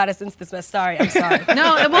White women got us into this mess. Sorry, I'm sorry.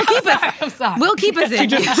 No, it will keep us. I'm sorry. We'll keep us in.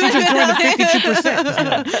 she just joined the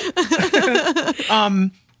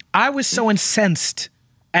 52%. I was so incensed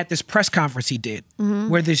at this press conference he did,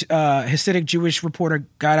 where this Hasidic Jewish reporter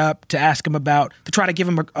got up to ask him to try to give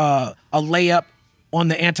him a layup on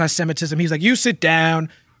the anti-Semitism. He was like, "You sit down,"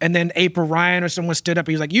 and then April Ryan or someone stood up.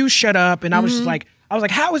 He was like, "You shut up," and I was just like,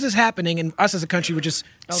 "How is this happening?" And us as a country were just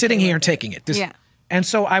sitting here and taking it. Yeah. And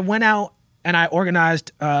so I went out and I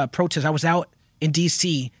organized protests. I was out in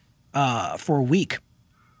D.C. For a week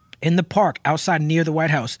in the park outside near the White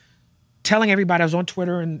House, telling everybody. I was on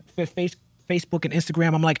Twitter and Facebook and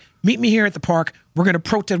Instagram. I'm like, meet me here at the park. We're going to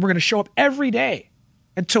protest. We're going to show up every day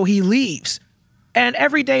until he leaves. And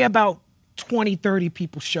every day about 20, 30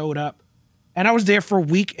 people showed up. And I was there for a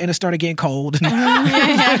week and it started getting cold.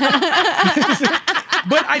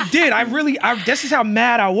 But I did. This is how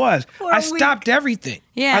mad I was. I stopped everything.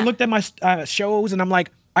 Yeah. I looked at my shows and I'm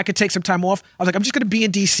like, I could take some time off. I was like, I'm just going to be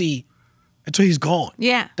in D.C. until he's gone.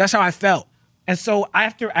 Yeah. That's how I felt. And so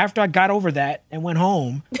after I got over that and went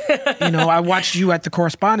home, I watched you at the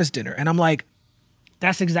Correspondents' Dinner. And I'm like,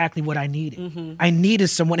 that's exactly what I needed. I needed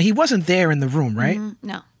someone. He wasn't there in the room, right?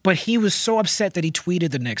 No. But he was so upset that he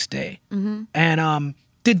tweeted the next day. And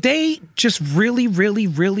did they just really, really,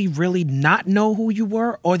 really, really not know who you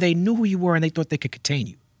were? Or they knew who you were and they thought they could contain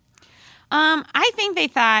you? I think they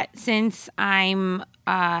thought since I'm,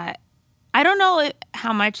 I don't know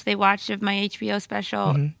how much they watched of my HBO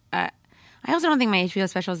special. I also don't think my HBO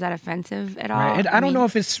special is that offensive at all. Right. And I don't know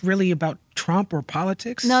if it's really about Trump or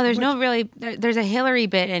politics. No, there's no really. There's a Hillary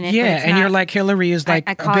bit in it. Yeah, but it's and not, you're like, Hillary is like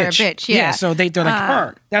I call her a bitch, yeah. So they're like,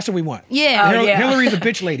 her. That's what we want. Yeah. Oh, yeah. Hillary's a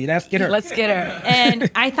bitch lady. Get her. Let's get her. And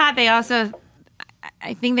I thought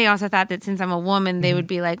I think they also thought that since I'm a woman, they would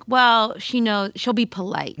be like, well, she knows, she'll be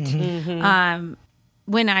polite.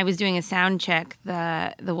 When I was doing a sound check,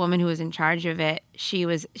 the woman who was in charge of it, she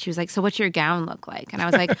was like, so what's your gown look like? And I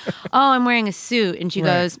was like, oh, I'm wearing a suit. And she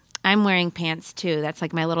goes, I'm wearing pants too. That's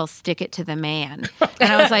like my little stick it to the man.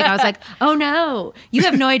 And I was like, oh no, you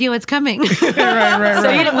have no idea what's coming. right.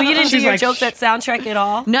 So you didn't do She's your like, jokes at soundtrack at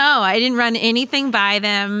all? No, I didn't run anything by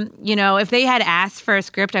them. If they had asked for a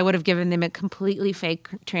script, I would have given them a completely fake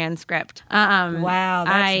transcript. Wow,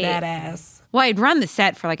 that's badass. Well, I'd run the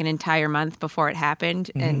set for like an entire month before it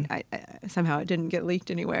happened, and I somehow it didn't get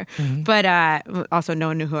leaked anywhere. But also, no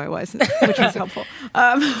one knew who I was, which was helpful.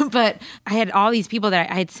 But I had all these people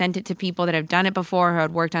that I had sent it to people that have done it before, who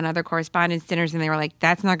had worked on other Correspondents' Dinners, and they were like,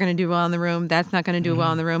 that's not going to do well in the room. That's not going to do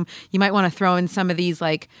well in the room. You might want to throw in some of these,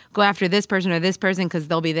 like, go after this person or this person because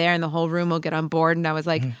they'll be there and the whole room will get on board. And I was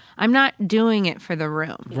like, I'm not doing it for the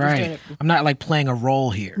room. Right. I'm not like playing a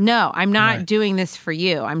role here. No, I'm not doing this for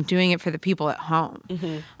you. I'm doing it for the people at home.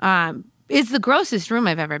 It's the grossest room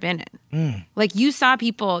I've ever been in. Like you saw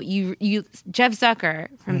people, Jeff Zucker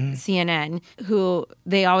from CNN, who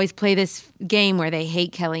they always play this game where they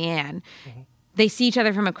hate Kellyanne. They see each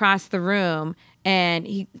other from across the room and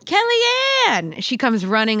Kellyanne, she comes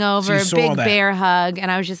running over, So you saw big that. bear hug. And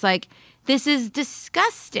I was just like, this is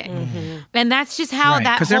disgusting. And that's just how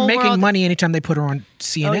that because they're whole making world, money anytime they put her on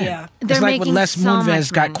CNN. Oh, yeah. It's They're like what making Les so Moonves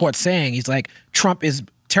much got money. caught saying. He's like, Trump is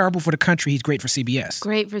terrible for the country. He's great for CBS.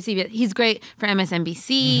 Great for CBS. He's great for MSNBC.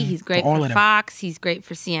 He's great For all for of them. Fox. He's great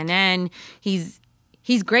for CNN. He's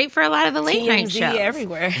great for a lot of the late night TMZ shows.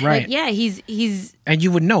 everywhere. Right. Like, yeah, he's And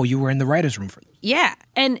you would know you were in the writers' room for this. yeah.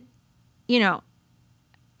 And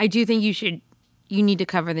I do think you need to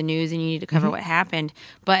cover the news and you need to cover what happened,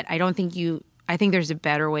 but I think there's a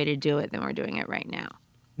better way to do it than we're doing it right now.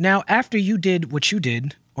 Now, after you did what you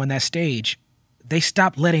did on that stage, they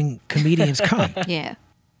stopped letting comedians come. Yeah.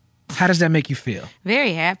 How does that make you feel?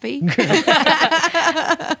 Very happy.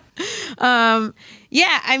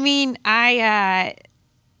 Yeah, I mean,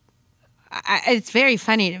 it's very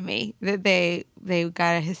funny to me that they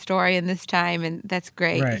got a historian this time, and that's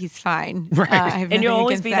great. Right. He's fine. Right. I have And you'll nothing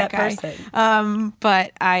always against be that guy. person.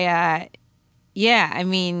 But yeah, I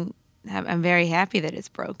mean, I'm very happy that it's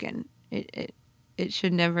broken. It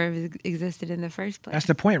should never have existed in the first place. That's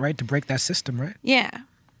the point, right? To break that system, right? Yeah.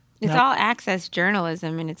 It's Now- all access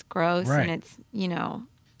journalism, and it's gross, Right. and it's,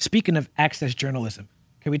 Speaking of access journalism,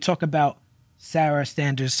 can we talk about Sarah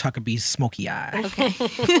Sanders Huckabee's smoky eye? okay.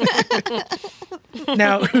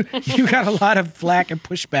 Now, you got a lot of flack and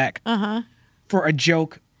pushback for a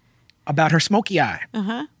joke about her smoky eye,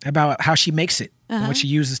 about how she makes it and what she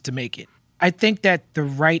uses to make it. I think that the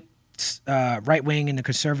right wing and the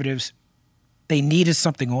conservatives, they needed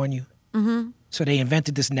something on you. So they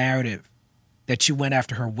invented this narrative that you went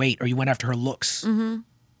after her weight or you went after her looks.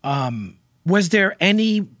 Was there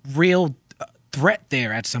any real threat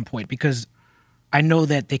there at some point? Because I know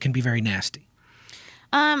that they can be very nasty.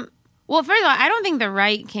 Well, first of all, I don't think the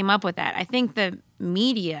right came up with that. I think the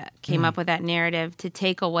media came up with that narrative to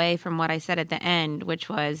take away from what I said at the end, which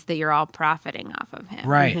was that you're all profiting off of him.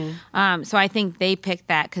 Right. So I think they picked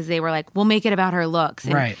that because they were like, we'll make it about her looks.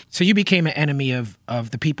 And Right. So you became an enemy of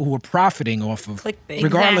the people who were profiting off of, Clickbait.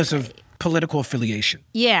 regardless of Exactly. political affiliation.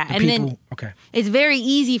 Yeah. The And people, then okay. it's very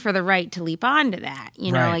easy for the right to leap onto that.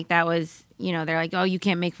 Right. Like that was, they're like, oh, you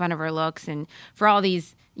can't make fun of her looks. And for all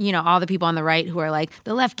these, all the people on the right who are like,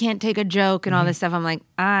 the left can't take a joke and all this stuff. I'm like,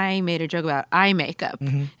 I made a joke about eye makeup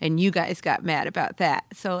and you guys got mad about that.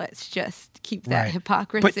 So let's just keep that Right.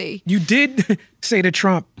 hypocrisy. But you did say to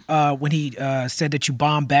Trump when he said that you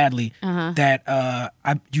bombed badly that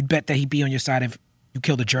you'd bet that he'd be on your side if you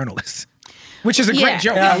killed a journalist, which is a Yeah. great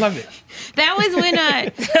joke. I love it. That was when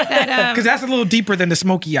Because that's a little deeper than the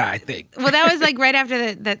smoky eye thing. well, that was like right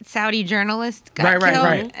after that Saudi journalist got Right, killed,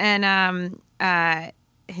 right.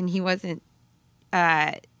 And he wasn't,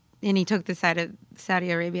 and he took the side of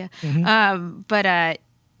Saudi Arabia. Yeah,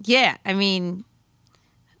 I mean,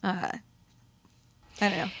 I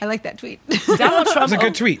don't know. I like that tweet. Donald Trump. It's a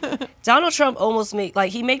good tweet. Donald Trump almost he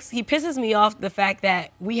pisses me off the fact that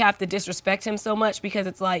we have to disrespect him so much because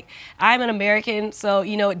it's like I'm an American, so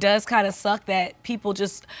it does kind of suck that people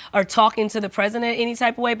just are talking to the president any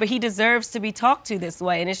type of way, but he deserves to be talked to this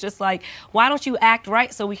way, and it's just like, why don't you act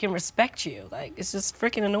right so we can respect you? Like, it's just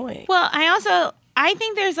freaking annoying. Well, I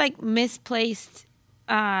think there's like misplaced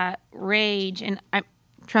rage, and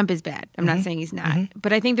Trump is bad. I'm not saying he's not,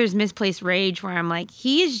 but I think there's misplaced rage where I'm like,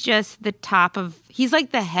 he's just he's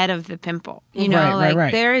like the head of the pimple,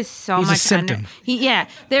 Right. there is so He's a much symptom.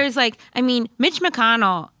 there's Mitch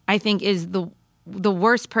McConnell, I think, is the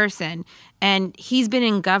worst person, and he's been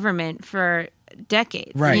in government for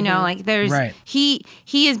decades. Right. There's Right. he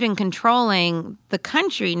has been controlling the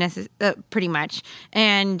country pretty much,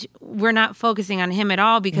 and we're not focusing on him at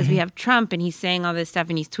all because we have Trump and he's saying all this stuff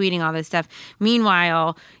and he's tweeting all this stuff.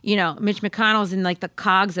 Meanwhile, Mitch McConnell's in like the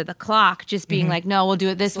cogs of the clock, just being like, no, we'll do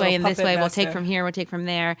it this way and this puppet way. We'll take master. from here, we'll take from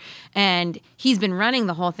there, and he's been running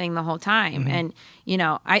the whole thing the whole time. And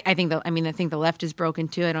I think the left is broken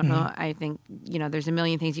too. I don't know. I think there's a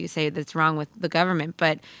million things you could say that's wrong with the government,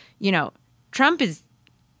 but Trump is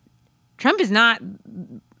not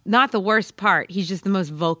the worst part. He's just the most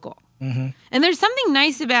vocal. And there's something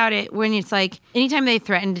nice about it when it's like anytime they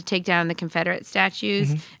threaten to take down the Confederate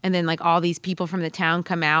statues and then like all these people from the town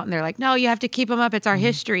come out and they're like, no, you have to keep them up. It's our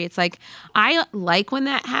history. It's like, I like when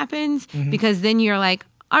that happens because then you're like,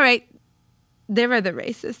 all right, there are the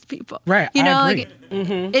racist people. Right, I agree.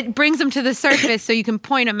 It brings them to the surface so you can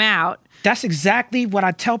point them out. That's exactly what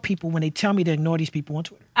I tell people when they tell me to ignore these people on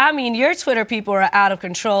Twitter. I mean, your Twitter people are out of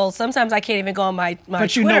control. Sometimes I can't even go on my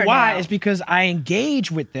But you Twitter know why? now. It's because I engage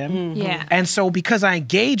with them. Yeah. And so because I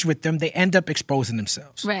engage with them, they end up exposing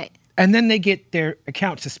themselves. Right. And then they get their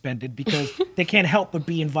account suspended because they can't help but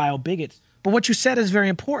being vile bigots. But what you said is very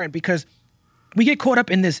important because we get caught up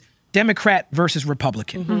in this Democrat versus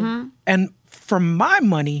Republican. And for my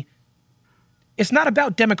money, it's not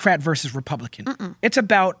about Democrat versus Republican. It's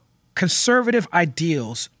about conservative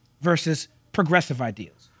ideals versus progressive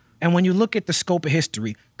ideals. And when you look at the scope of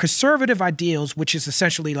history, conservative ideals, which is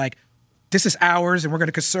essentially like, this is ours and we're going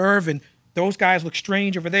to conserve, and those guys look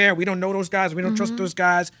strange over there. We don't know those guys. We don't trust those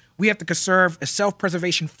guys. We have to conserve as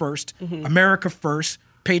self-preservation first, America first.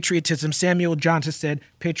 patriotism. Samuel Johnson said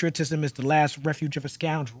patriotism is the last refuge of a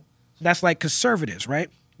scoundrel. So that's like conservatives, right?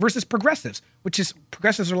 Versus progressives, which is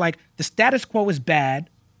progressives are like the status quo is bad.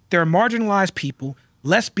 There are marginalized people.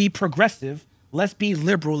 Let's be progressive. Let's be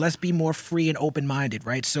liberal. Let's be more free and open-minded,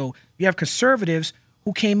 right? So you have conservatives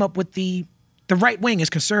who came up with the right wing is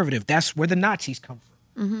conservative. That's where the Nazis come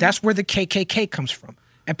from. That's where the KKK comes from.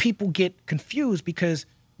 And people get confused because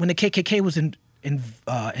when the KKK was invented,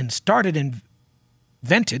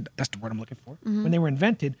 that's the word I'm looking for. When they were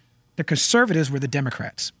invented, the conservatives were the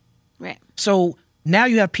Democrats. Right. So now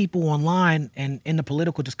you have people online and in the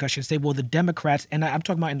political discussion say, well, the Democrats, and I'm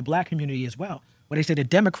talking about in the black community as well, where they say the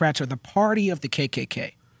Democrats are the party of the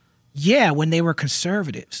KKK. Yeah, when they were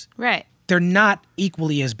conservatives. Right. They're not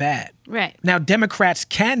equally as bad. Right. Now, Democrats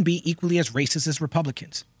can be equally as racist as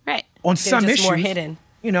Republicans. Right. On They're some just issues. more hidden.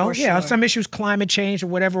 You know, for yeah, on sure. some issues, climate change or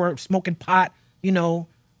whatever, or smoking pot, you know,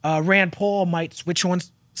 Rand Paul might switch on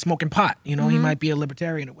smoking pot. You know, he might be a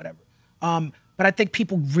libertarian or whatever. But I think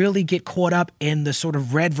people really get caught up in the sort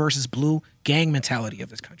of red versus blue gang mentality of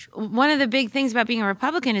this country. One of the big things about being a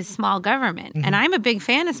Republican is small government. And I'm a big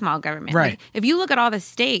fan of small government. Right. Like, if you look at all the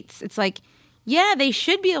states, it's like, yeah, they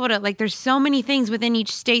should be able to, like, there's so many things within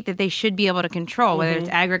each state that they should be able to control, whether it's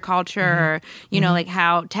agriculture or, you know, like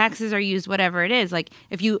how taxes are used, whatever it is. Like,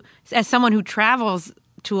 if you, as someone who travels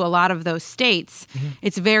to a lot of those states,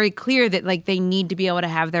 it's very clear that, like, they need to be able to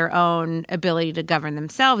have their own ability to govern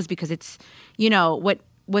themselves because it's, you know,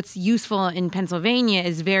 what's useful in Pennsylvania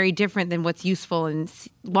is very different than what's useful in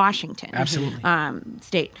Washington. Absolutely.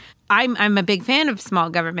 State. I'm a big fan of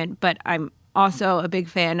small government, but I'm also a big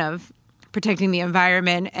fan of protecting the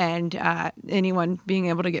environment and anyone being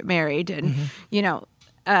able to get married and, you know,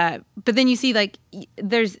 but then you see, like,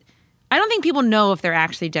 I don't think people know if they're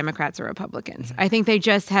actually Democrats or Republicans. I think they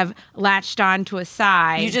just have latched on to a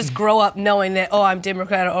side. You just grow up knowing that, oh, I'm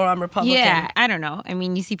Democrat or I'm Republican. Yeah, I don't know. I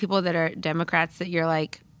mean, you see people that are Democrats that you're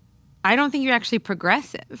like, I don't think you're actually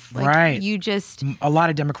progressive. Like, Right. You just... A lot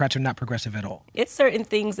of Democrats are not progressive at all. It's certain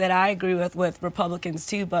things that I agree with Republicans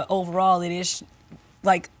too, but overall it is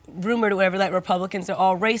like rumored or whatever that Republicans are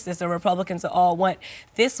all racist or Republicans are all want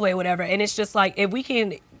this way, whatever. And it's just like, if we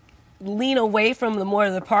can lean away from the more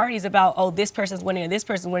of the parties about, oh, this person's winning or this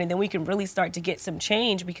person's winning, then we can really start to get some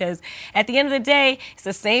change, because at the end of the day, it's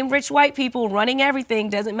the same rich white people running everything.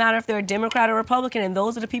 Doesn't matter if they're a Democrat or Republican, and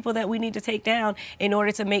those are the people that we need to take down in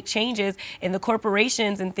order to make changes. And the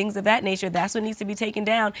corporations and things of that nature, that's what needs to be taken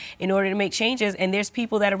down in order to make changes. And there's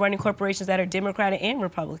people that are running corporations that are Democratic and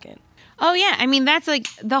Republican. Oh, yeah. I mean, that's like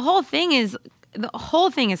the whole thing is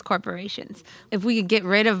corporations. If we could get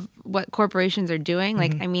rid of what corporations are doing,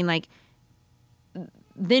 like, I mean, like,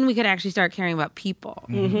 then we could actually start caring about people.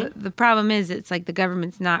 The problem is, it's like the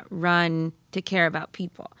government's not run to care about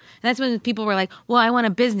people. And that's when people were like, well, I want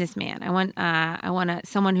a businessman. I want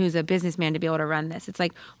someone who's a businessman to be able to run this. It's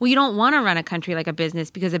like, well, you don't want to run a country like a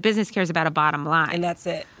business, because a business cares about a bottom line. And that's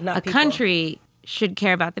it, not a people. country should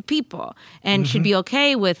care about the people and should be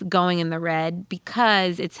okay with going in the red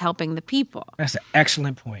because it's helping the people. That's an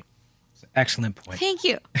excellent point. It's an excellent point. Thank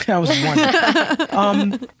you. That was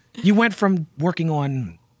wonderful. You went from working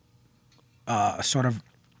on sort of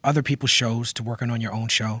other people's shows to working on your own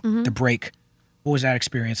show, The Break. What was that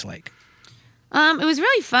experience like? It was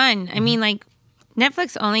really fun. I mean, like,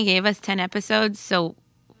 Netflix only gave us 10 episodes, so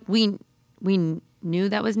we knew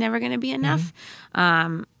that was never going to be enough.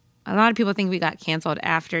 A lot of people think we got canceled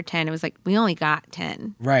after 10. It was like, we only got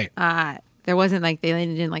 10. Right. There wasn't like, they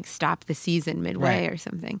didn't like stop the season midway Right. or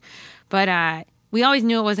something. But we always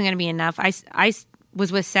knew it wasn't going to be enough. I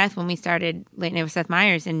was with Seth when we started Late Night with Seth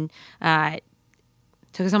Meyers, and it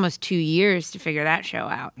took us almost 2 years to figure that show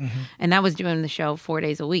out. And that was doing the show 4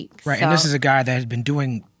 days a week. Right. So, And this is a guy that has been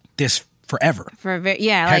doing this forever. for like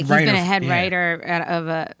head he's been writer, a head yeah. writer of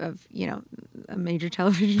a major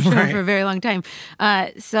television show Right. for a very long time.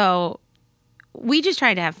 So we just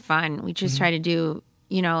tried to have fun. We just tried to do,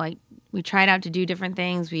 like, we tried out to do different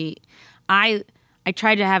things. I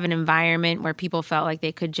tried to have an environment where people felt like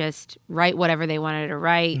they could just write whatever they wanted to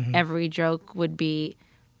write. Every joke would be,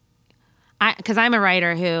 because I'm a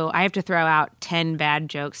writer who I have to throw out 10 bad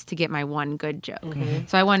jokes to get my one good joke.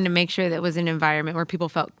 So I wanted to make sure that it was an environment where people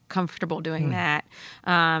felt comfortable doing that.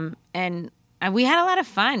 And we had a lot of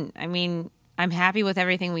fun. I mean, I'm happy with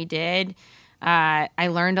everything we did. I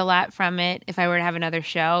learned a lot from it. If I were to have another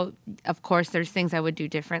show, of course, there's things I would do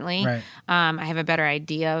differently. Right. I have a better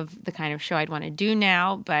idea of the kind of show I'd want to do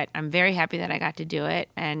now, but I'm very happy that I got to do it.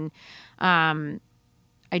 And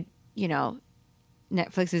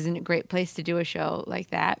Netflix isn't a great place to do a show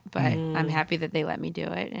like that, but I'm happy that they let me do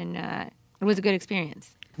it, and it was a good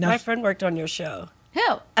experience. Now, My friend worked on your show.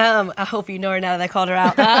 Who? I hope you know her now that I called her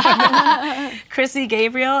out. Chrissy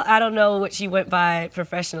Gabriel. I don't know what she went by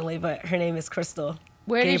professionally, but her name is Crystal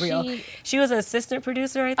Where Gabriel. did she? She was an assistant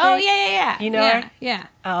producer, I think. Oh yeah. You know yeah, her? Yeah.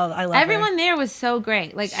 Oh, I love Everyone her. there was so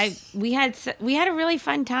great. Like we had a really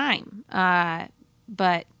fun time.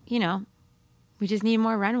 But you know, we just need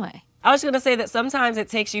more runway. I was going to say that sometimes it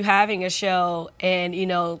takes you having a show and, you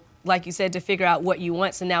know, like you said, to figure out what you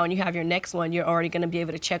want. So now when you have your next one, you're already going to be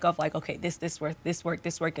able to check off like, okay, this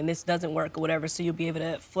worked, and this doesn't work or whatever. So you'll be able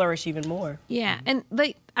to flourish even more. Yeah, and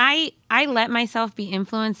like I let myself be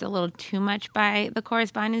influenced a little too much by the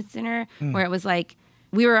Correspondence Dinner, where it was like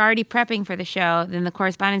we were already prepping for the show, then the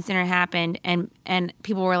Correspondence Dinner happened, and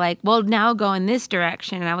people were like, well, now go in this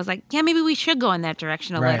direction, and I was like, yeah, maybe we should go in that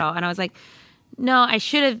direction a little, and I was like, no, I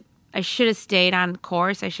should have stayed on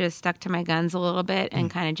course. I should have stuck to my guns a little bit and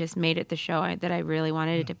kind of just made it the show that I really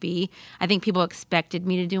wanted it to be. I think people expected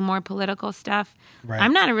me to do more political stuff. Right.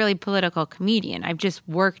 I'm not a really political comedian. I've just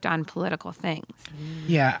worked on political things.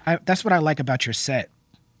 Yeah, that's what I like about your set,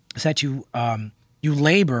 is that you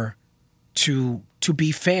labor to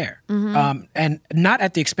be fair, and not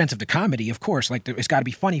at the expense of the comedy, of course. Like it's got to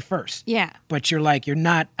be funny first. Yeah. But you're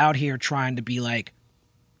not out here trying to be like,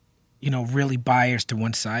 you know, really biased to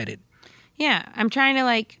one-sided. Yeah, I'm trying to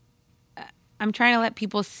let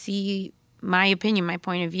people see my opinion, my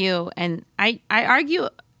point of view, and I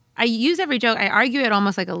use every joke. I argue it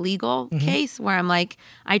almost like a legal case where I'm like,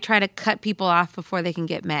 I try to cut people off before they can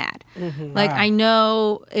get mad. Like I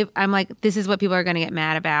know if I'm like, this is what people are going to get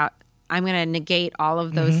mad about. I'm going to negate all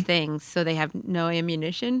of those things so they have no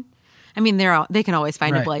ammunition. I mean, they can always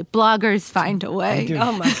find a way. Bloggers find a way.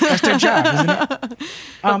 Oh my God. That's their job, isn't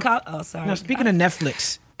it? Sorry. Now, speaking of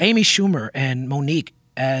Netflix, Amy Schumer and Monique,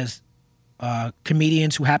 as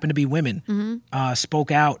comedians who happen to be women,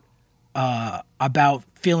 spoke out about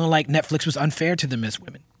feeling like Netflix was unfair to them as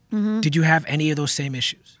women. Did you have any of those same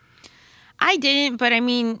issues? I didn't, but I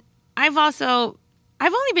mean, I've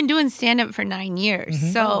only been doing stand-up for 9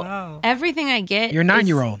 years, so everything I get. You're a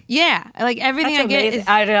 9-year-old. Yeah, like everything That's I get amazing. is.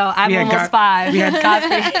 I know. I'm almost 5. We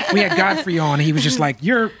had Godfrey on, and he was just like,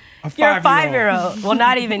 "You're a 5-year-old." You're a 5-year-old. Well,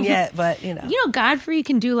 not even yet, but you know. You know, Godfrey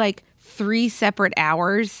can do like 3 separate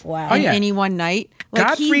hours Wow. in Oh, yeah. any one night. Like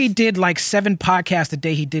Godfrey did like 7 podcasts the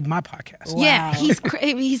day he did my podcast. Yeah, Wow.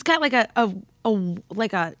 he's got like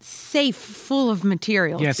a safe full of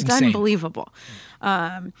material. Yeah, it's it's insane. unbelievable.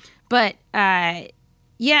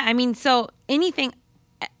 Yeah, I mean, so anything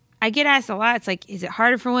I get asked a lot. It's like, is it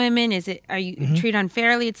harder for women? Are you treated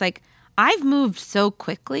unfairly? It's like I've moved so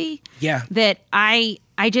quickly that I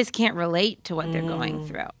just can't relate to what they're going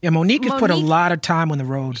through. Yeah, Monique has put a lot of time on the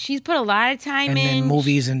road, She's put a lot of time and in then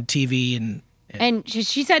movies and TV and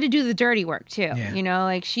she's had to do the dirty work too. Yeah. You know,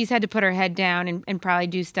 like she's had to put her head down and probably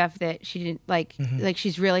do stuff that she didn't like. Like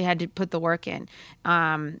she's really had to put the work in.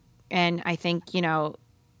 And I think, you know,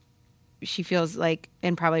 she feels like,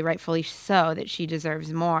 and probably rightfully so, that she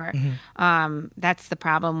deserves more. That's the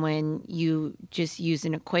problem when you just use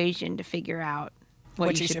an equation to figure out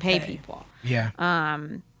what you should pay people. Yeah.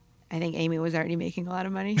 I think Amy was already making a lot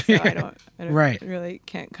of money, so I don't Right. really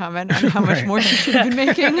can't comment on how much more she should have been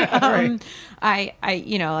making. I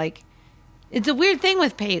you know, like, it's a weird thing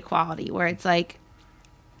with pay equality where it's like,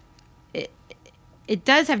 it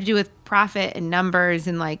does have to do with profit and numbers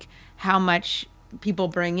and like how much people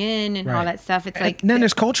bring in and all that stuff. It's like, and then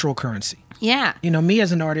there's cultural currency. yeah. You know, me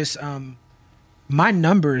as an artist, my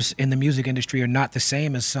numbers in the music industry are not the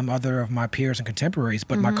same as some other of my peers and contemporaries,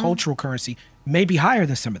 but my cultural currency may be higher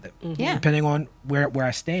than some of them, Yeah. depending on where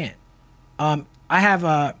I stand. I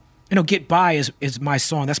have Get By is my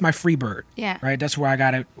song. That's my free bird. Yeah. Right. That's where I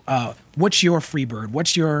got it. What's your free bird? Or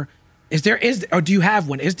do you have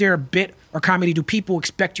one? Is there a bit or comedy? Do people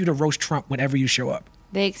expect you to roast Trump whenever you show up?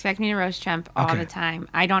 They expect me to roast Trump all Okay. the time.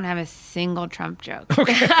 I don't have a single Trump joke.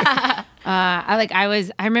 I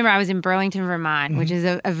remember I was in Burlington, Vermont, which is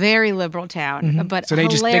a very liberal town, but So they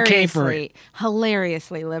came for it.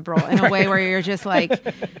 hilariously liberal in a way where you're just like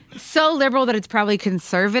so liberal that it's probably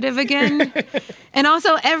conservative again. And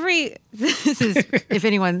also this is, if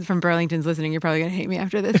anyone from Burlington's listening, you're probably gonna hate me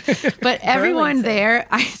after this. But everyone there,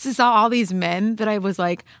 I just saw all these men that I was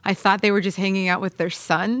like, I thought they were just hanging out with their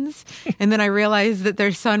sons, and then I realized that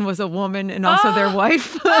their son was a woman and also their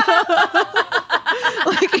wife.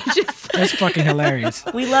 Like it just. That's fucking hilarious.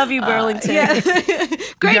 We love you, Burlington.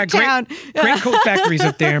 Great You got town. great coat factories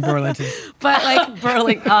up there in Burlington. But like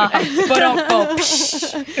Burlington.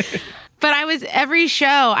 But I was every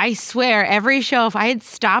show, I swear, if I had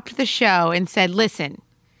stopped the show and said, listen,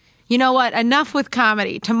 you know what? Enough with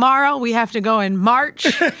comedy. Tomorrow we have to go and march.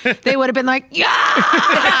 They would have been like, yeah.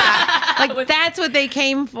 Like that's what they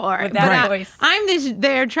came for. With that Right. voice. I'm just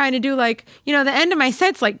there trying to do like, the end of my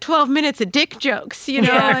set's like 12 minutes of dick jokes,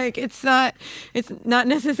 Yeah. like it's not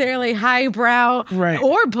necessarily highbrow Right.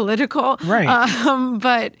 or political. Right.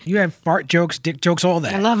 But You have fart jokes, dick jokes, all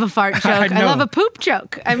that. I love a fart joke. I I, know. love a poop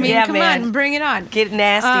joke. I mean, Yeah, come man. on, bring it on. Get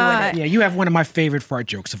nasty with it. Yeah, you have one of my favorite fart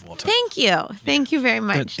jokes of all time. Thank you. Thank you very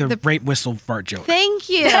much. The rape whistle fart joke. Thank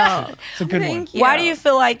you. It's a good one. Thank you. Why do you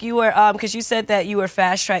feel like you were, because you said that you were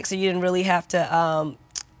fast tracked, so you didn't really have to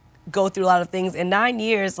go through a lot of things. In 9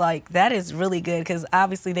 years, like, that is really good, because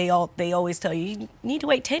obviously they always tell you need to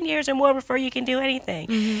wait 10 years or more before you can do anything.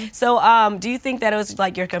 Mm-hmm. So do you think that it was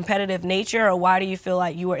like your competitive nature, or why do you feel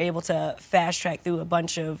like you were able to fast track through a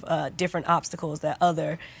bunch of different obstacles that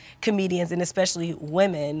other comedians, and especially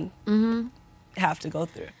women, have to go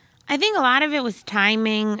through? I think a lot of it was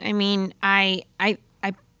timing. I mean, I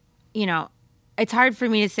it's hard for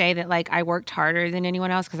me to say that like I worked harder than anyone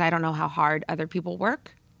else because I don't know how hard other people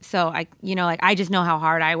work. So I just know how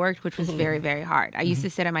hard I worked, which was very, very hard. I used to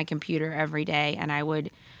sit at my computer every day, and I would,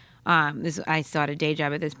 I still had a day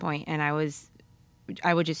job at this point, and I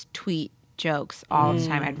would just tweet jokes all the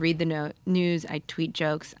time. I'd read the news, I'd tweet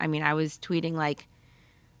jokes. I mean, I was tweeting like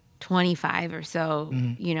 25 or so,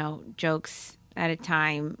 jokes at a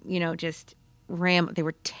time, just they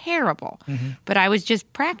were terrible, but I was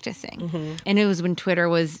just practicing. And it was when Twitter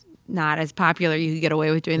was not as popular. You could get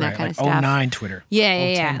away with doing that kind of stuff. 09 Twitter.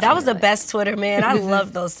 Yeah. That was the best Twitter, man. I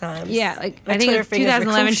love those times. Yeah, like The I think it Twitter was fingers were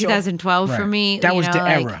 2011, crucial. 2012 for Right. me. That was the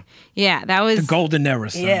era. Yeah, that was The golden era,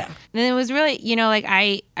 son. Yeah. And it was really,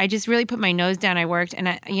 I just really put my nose down. I worked, and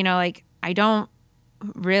I don't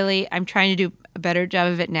really. I'm trying to do a better job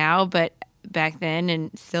of it now, but back then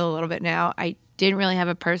and still a little bit now, I didn't really have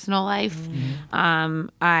a personal life.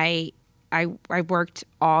 I worked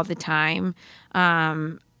all the time.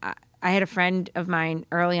 I had a friend of mine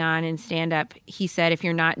early on in stand-up. He said, if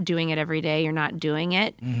you're not doing it every day, you're not doing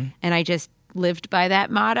it. And I just lived by that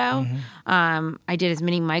motto. I did as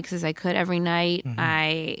many mics as I could every night.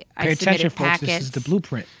 I Pay attention, submitted folks. packets. This is the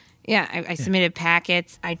blueprint. Yeah, I submitted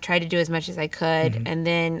packets. I tried to do as much as I could, and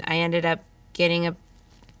then I ended up getting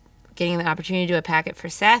the opportunity to do a packet for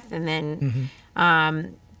Seth, and then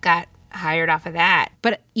got hired off of that.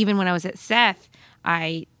 But even when I was at Seth,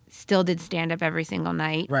 I still did stand up every single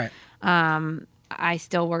night. Right. I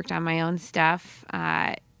still worked on my own stuff.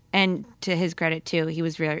 And to his credit too, he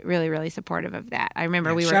was really, really, really supportive of that. I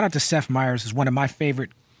remember Shout out to Seth Meyers, is one of my favorite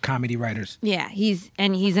comedy writers. Yeah, he's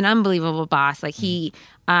an unbelievable boss. Like we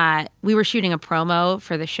were shooting a promo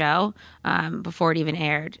for the show before it even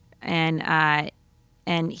aired, and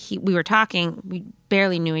we were talking. We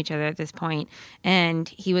barely knew each other at this point, and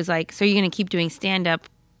he was like, "So you're gonna keep doing stand up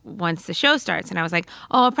once the show starts?" And I was like,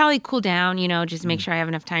 "Oh, I'll probably cool down, just make sure I have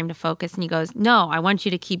enough time to focus." And he goes, "No, I want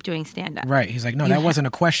you to keep doing stand up." Right. He's like, no, that wasn't a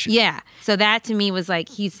question. Yeah. So that to me was like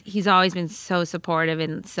he's always been so supportive,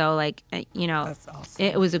 and so like That's awesome.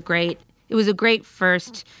 it was a great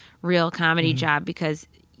first real comedy job because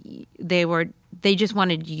they just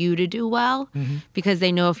wanted you to do well because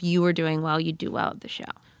they know if you were doing well, you'd do well at the show.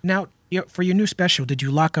 Now, for your new special, did you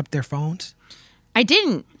lock up their phones? I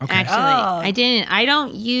didn't actually. Oh. I didn't. I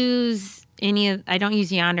don't use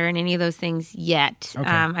Yonder and any of those things yet. Okay.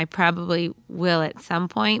 I probably will at some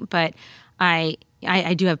point, but I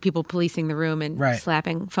do have people policing the room and Right.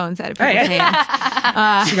 slapping phones out of people's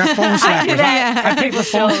hands. She got phone slappers. I paid for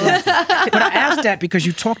phone shows. slappers. But I asked that because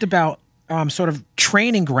you talked about sort of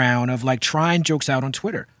training ground of like trying jokes out on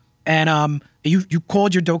Twitter. And you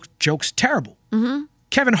called your jokes terrible.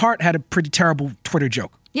 Kevin Hart had a pretty terrible Twitter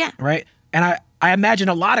joke. Yeah. Right? And I imagine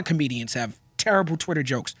a lot of comedians have terrible Twitter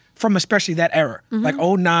jokes from especially that era, like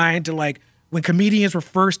 09 to like when comedians were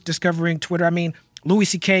first discovering Twitter. I mean, Louis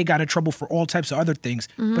C.K. got in trouble for all types of other things.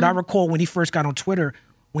 But I recall when he first got on Twitter,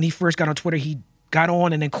 he got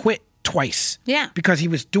on and then quit twice. Yeah. Because he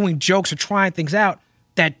was doing jokes or trying things out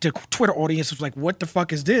that the Twitter audience was like, what the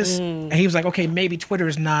fuck is this? And he was like, okay, maybe Twitter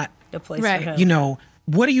is not, The place Right. for him.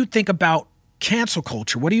 what do you think about cancel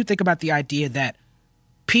culture? What do you think about the idea that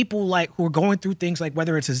people like who are going through things like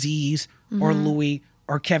whether it's Aziz or Louis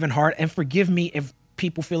or Kevin Hart, and forgive me if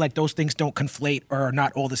people feel like those things don't conflate or are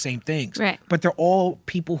not all the same things. Right. But they're all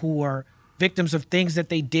people who are victims of things that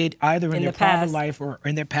they did either in their the private past. life or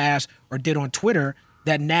in their past or did on Twitter,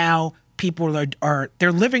 that now people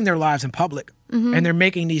they're living their lives in public and they're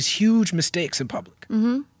making these huge mistakes in public.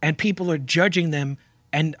 And people are judging them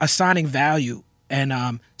and assigning value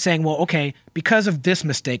and saying, well, okay, because of this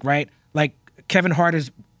mistake, right? Like Kevin Hart has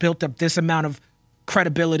built up this amount of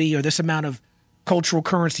credibility or this amount of cultural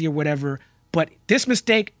currency or whatever, but this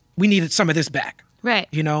mistake, we needed some of this back. Right.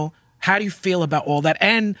 How do you feel about all that?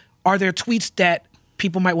 And are there tweets that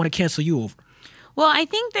people might want to cancel you over? Well, I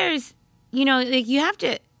think there's, like you have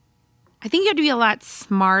to be a lot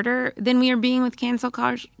smarter than we are being with cancel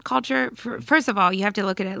culture. First of all, you have to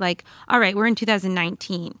look at it like, all right, we're in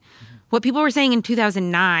 2019. What people were saying in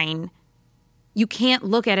 2009, you can't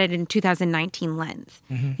look at it in 2019 lens.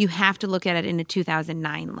 You have to look at it in a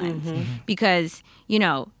 2009 lens because,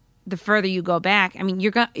 the further you go back, I mean,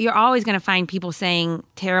 you're always going to find people saying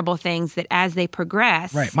terrible things that as they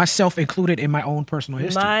progress. Right. Myself included in my own personal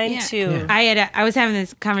history. Mine too. Yeah. I was having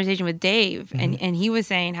this conversation with Dave and he was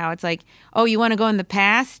saying how it's like, oh, you want to go in the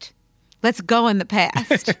past? Let's go in the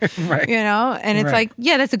past. Right. And it's like,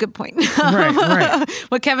 yeah, that's a good point. Right.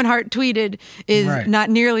 What Kevin Hart tweeted is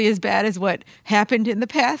not nearly as bad as what happened in the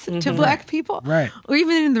past to black people. Right. Or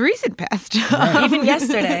even in the recent past. Even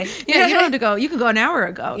yesterday. Yeah, you don't have to go. You can go an hour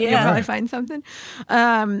ago. Yeah. You'll probably find something.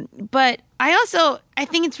 But I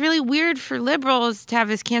think it's really weird for liberals to have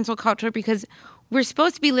this cancel culture because we're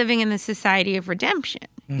supposed to be living in the society of redemption.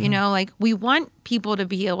 Like we want people to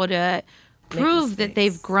be able to prove that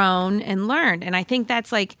they've grown and learned. And I think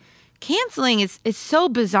that's like canceling is so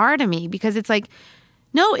bizarre to me because it's like,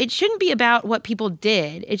 no, it shouldn't be about what people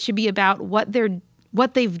did. It should be about what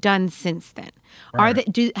they've done since then.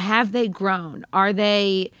 Right. Have they grown?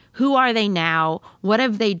 Who are they now? What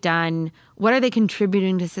have they done? What are they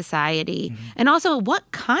contributing to society? And also,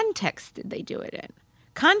 what context did they do it in?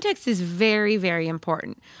 Context is very, very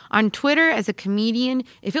important. On Twitter, as a comedian,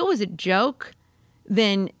 if it was a joke,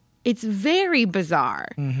 then it's very bizarre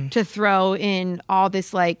to throw in all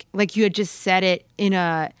this like you had just said it in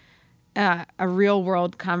a real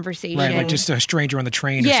world conversation. Right, like just a stranger on the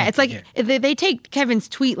train. Yeah, it's like yeah. they take Kevin's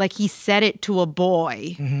tweet like he said it to a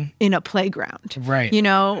boy in a playground. Right.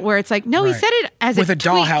 Where it's like, no, he said it as with a a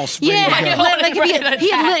tweet. dollhouse. Ready Yeah, to go. like if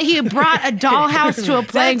he had brought a dollhouse to a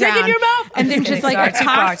playground in your mouth? and then just like Sorry, too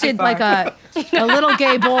far, accosted too far. like a little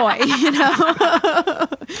gay boy,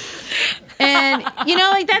 And,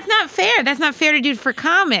 like, that's not fair. That's not fair to do for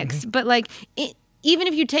comics. But, like, even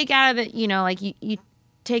if you take out of the, like, you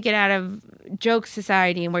take it out of joke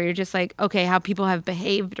society and where you're just like, okay, how people have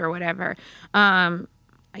behaved or whatever. I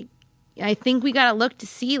think we got to look to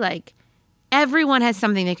see, like, everyone has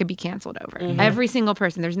something they could be canceled over. Every single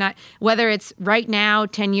person. There's not, whether it's right now,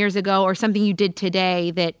 10 years ago, or something you did today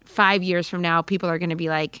that 5 years from now, people are going to be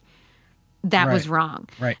like, that was wrong.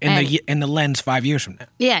 Right. In the lens 5 years from now.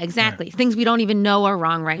 Yeah, exactly. Right. Things we don't even know are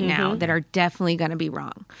wrong right now that are definitely going to be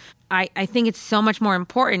wrong. I think it's so much more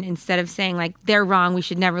important instead of saying like they're wrong, we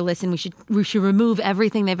should never listen, we should remove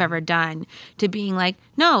everything they've ever done, to being like,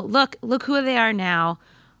 no, look who they are now.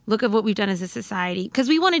 Look at what we've done as a society. Because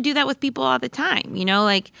we want to do that with people all the time,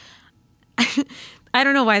 like I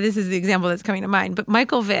don't know why this is the example that's coming to mind, but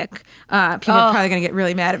Michael Vick, people are probably going to get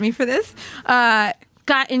really mad at me for this,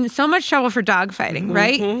 got in so much trouble for dogfighting,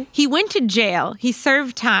 right? He went to jail, he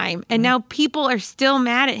served time, and now people are still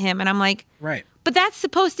mad at him. And I'm like, right. But that's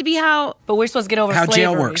supposed to be how... But we're supposed to get over how slavery.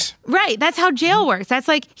 Jail works. Right. That's how jail works. That's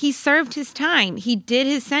like he served his time. He did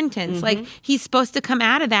his sentence. Like he's supposed to come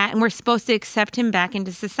out of that and we're supposed to accept him back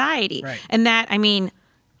into society. Right. And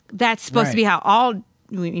that's supposed to be how all...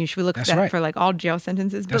 Should we look at that for like all jail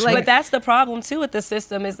sentences? But that's the problem too with the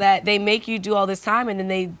system, is that they make you do all this time and then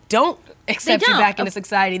they don't accept you back into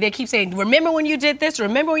society. They keep saying, remember when you did this?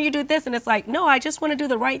 Remember when you did this? And it's like, no, I just want to do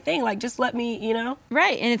the right thing. Like, just let me,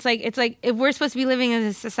 Right. And it's like if we're supposed to be living in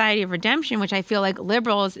a society of redemption, which I feel like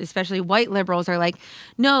liberals, especially white liberals, are like,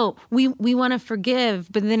 no, we want to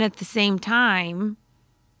forgive. But then at the same time,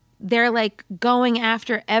 they're like going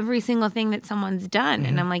after every single thing that someone's done.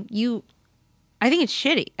 And I'm like, I think it's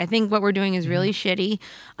shitty. I think what we're doing is really shitty.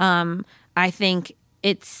 I think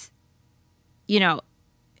it's,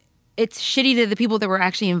 it's shitty to the people that were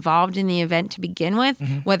actually involved in the event to begin with,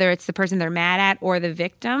 whether it's the person they're mad at or the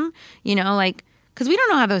victim, because we don't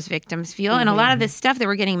know how those victims feel. And a lot of this stuff that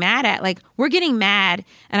we're getting mad at, like we're getting mad.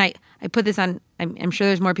 And I put this on, I'm sure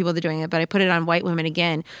there's more people that are doing it, but I put it on white women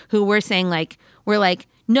again, who we're saying like,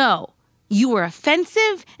 no, you were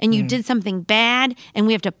offensive and you did something bad and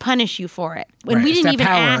we have to punish you for it. When we didn't even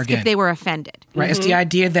ask if they were offended. Right. It's the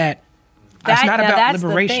idea that it's not about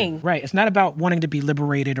liberation. Right. It's not about wanting to be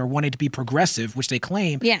liberated or wanting to be progressive, which they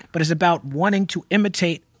claim. Yeah. But it's about wanting to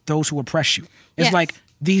imitate those who oppress you. It's like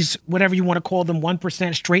these, whatever you want to call them,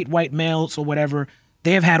 1% straight white males or whatever,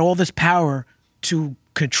 they have had all this power to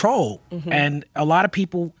control. And a lot of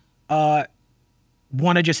people want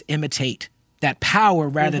to just imitate that power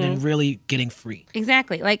rather than really getting free.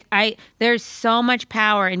 Exactly. Like there's so much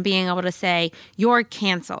power in being able to say, you're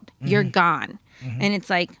canceled, you're gone. And it's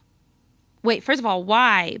like, wait, first of all,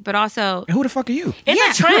 why? But also, And who the fuck are you?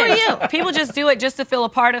 It's a who trend. are you? People just do it just to feel a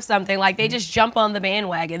part of something. Like they just jump on the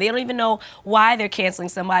bandwagon. They don't even know why they're canceling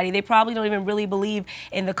somebody. They probably don't even really believe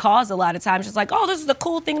in the cause a lot of times. It's like, oh, this is the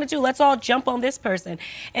cool thing to do. Let's all jump on this person.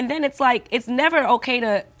 And then it's like, it's never okay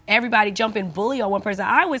to everybody jump and bully on one person.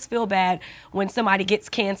 I always feel bad when somebody gets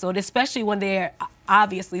canceled, especially when they're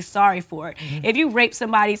obviously sorry for it. If you rape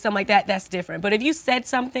somebody, something like that, that's different. But if you said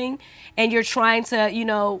something and you're trying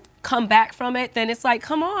to, come back from it, then it's like,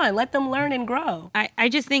 come on, let them learn and grow. I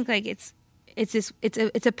just think like it's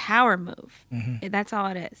a power move. That's all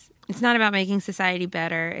it is. It's not about making society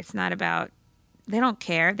better. It's not about, they don't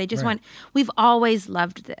care. They just want, we've always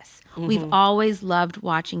loved this. We've always loved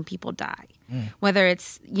watching people die. Whether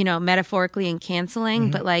it's, metaphorically and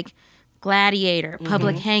canceling, but like Gladiator,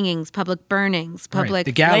 public hangings, public burnings, public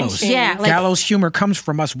The gallows. lynching. Yeah, like Gallows humor comes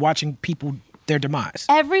from us watching people, their demise.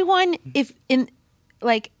 everyone,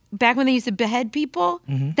 back when they used to behead people,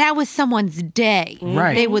 that was someone's day.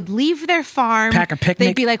 Right. They would leave their farm. Pack a picnic.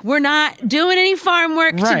 They'd be like, we're not doing any farm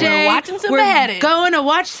work Right. today. We're watching some We're beheading." going to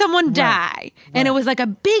watch someone die. And it was like a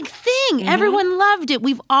big thing. Everyone loved it.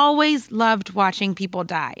 We've always loved watching people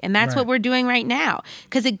die. And that's what we're doing right now.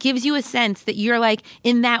 Because it gives you a sense that you're like,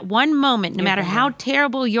 in that one moment, no matter how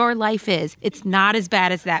terrible your life is, it's not as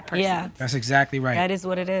bad as that person. Yeah, That's exactly right. that is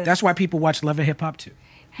what it is. That's why people watch Love and Hip Hop too.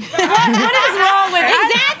 what is wrong with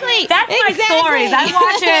Exactly. That's my stories. I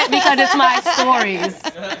watch it because it's my stories.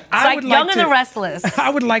 It's I like would Young like and the to- Restless. I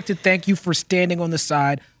would like to thank you for standing on the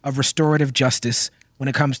side of restorative justice when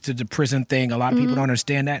it comes to the prison thing. A lot of people don't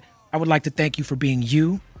understand that. I would like to thank you for being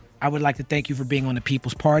you. I would like to thank you for being on the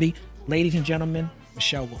People's Party. Ladies and gentlemen,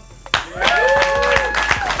 Michelle Wolf.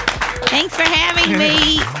 Thanks for having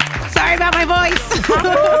me. Sorry about my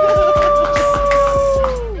voice.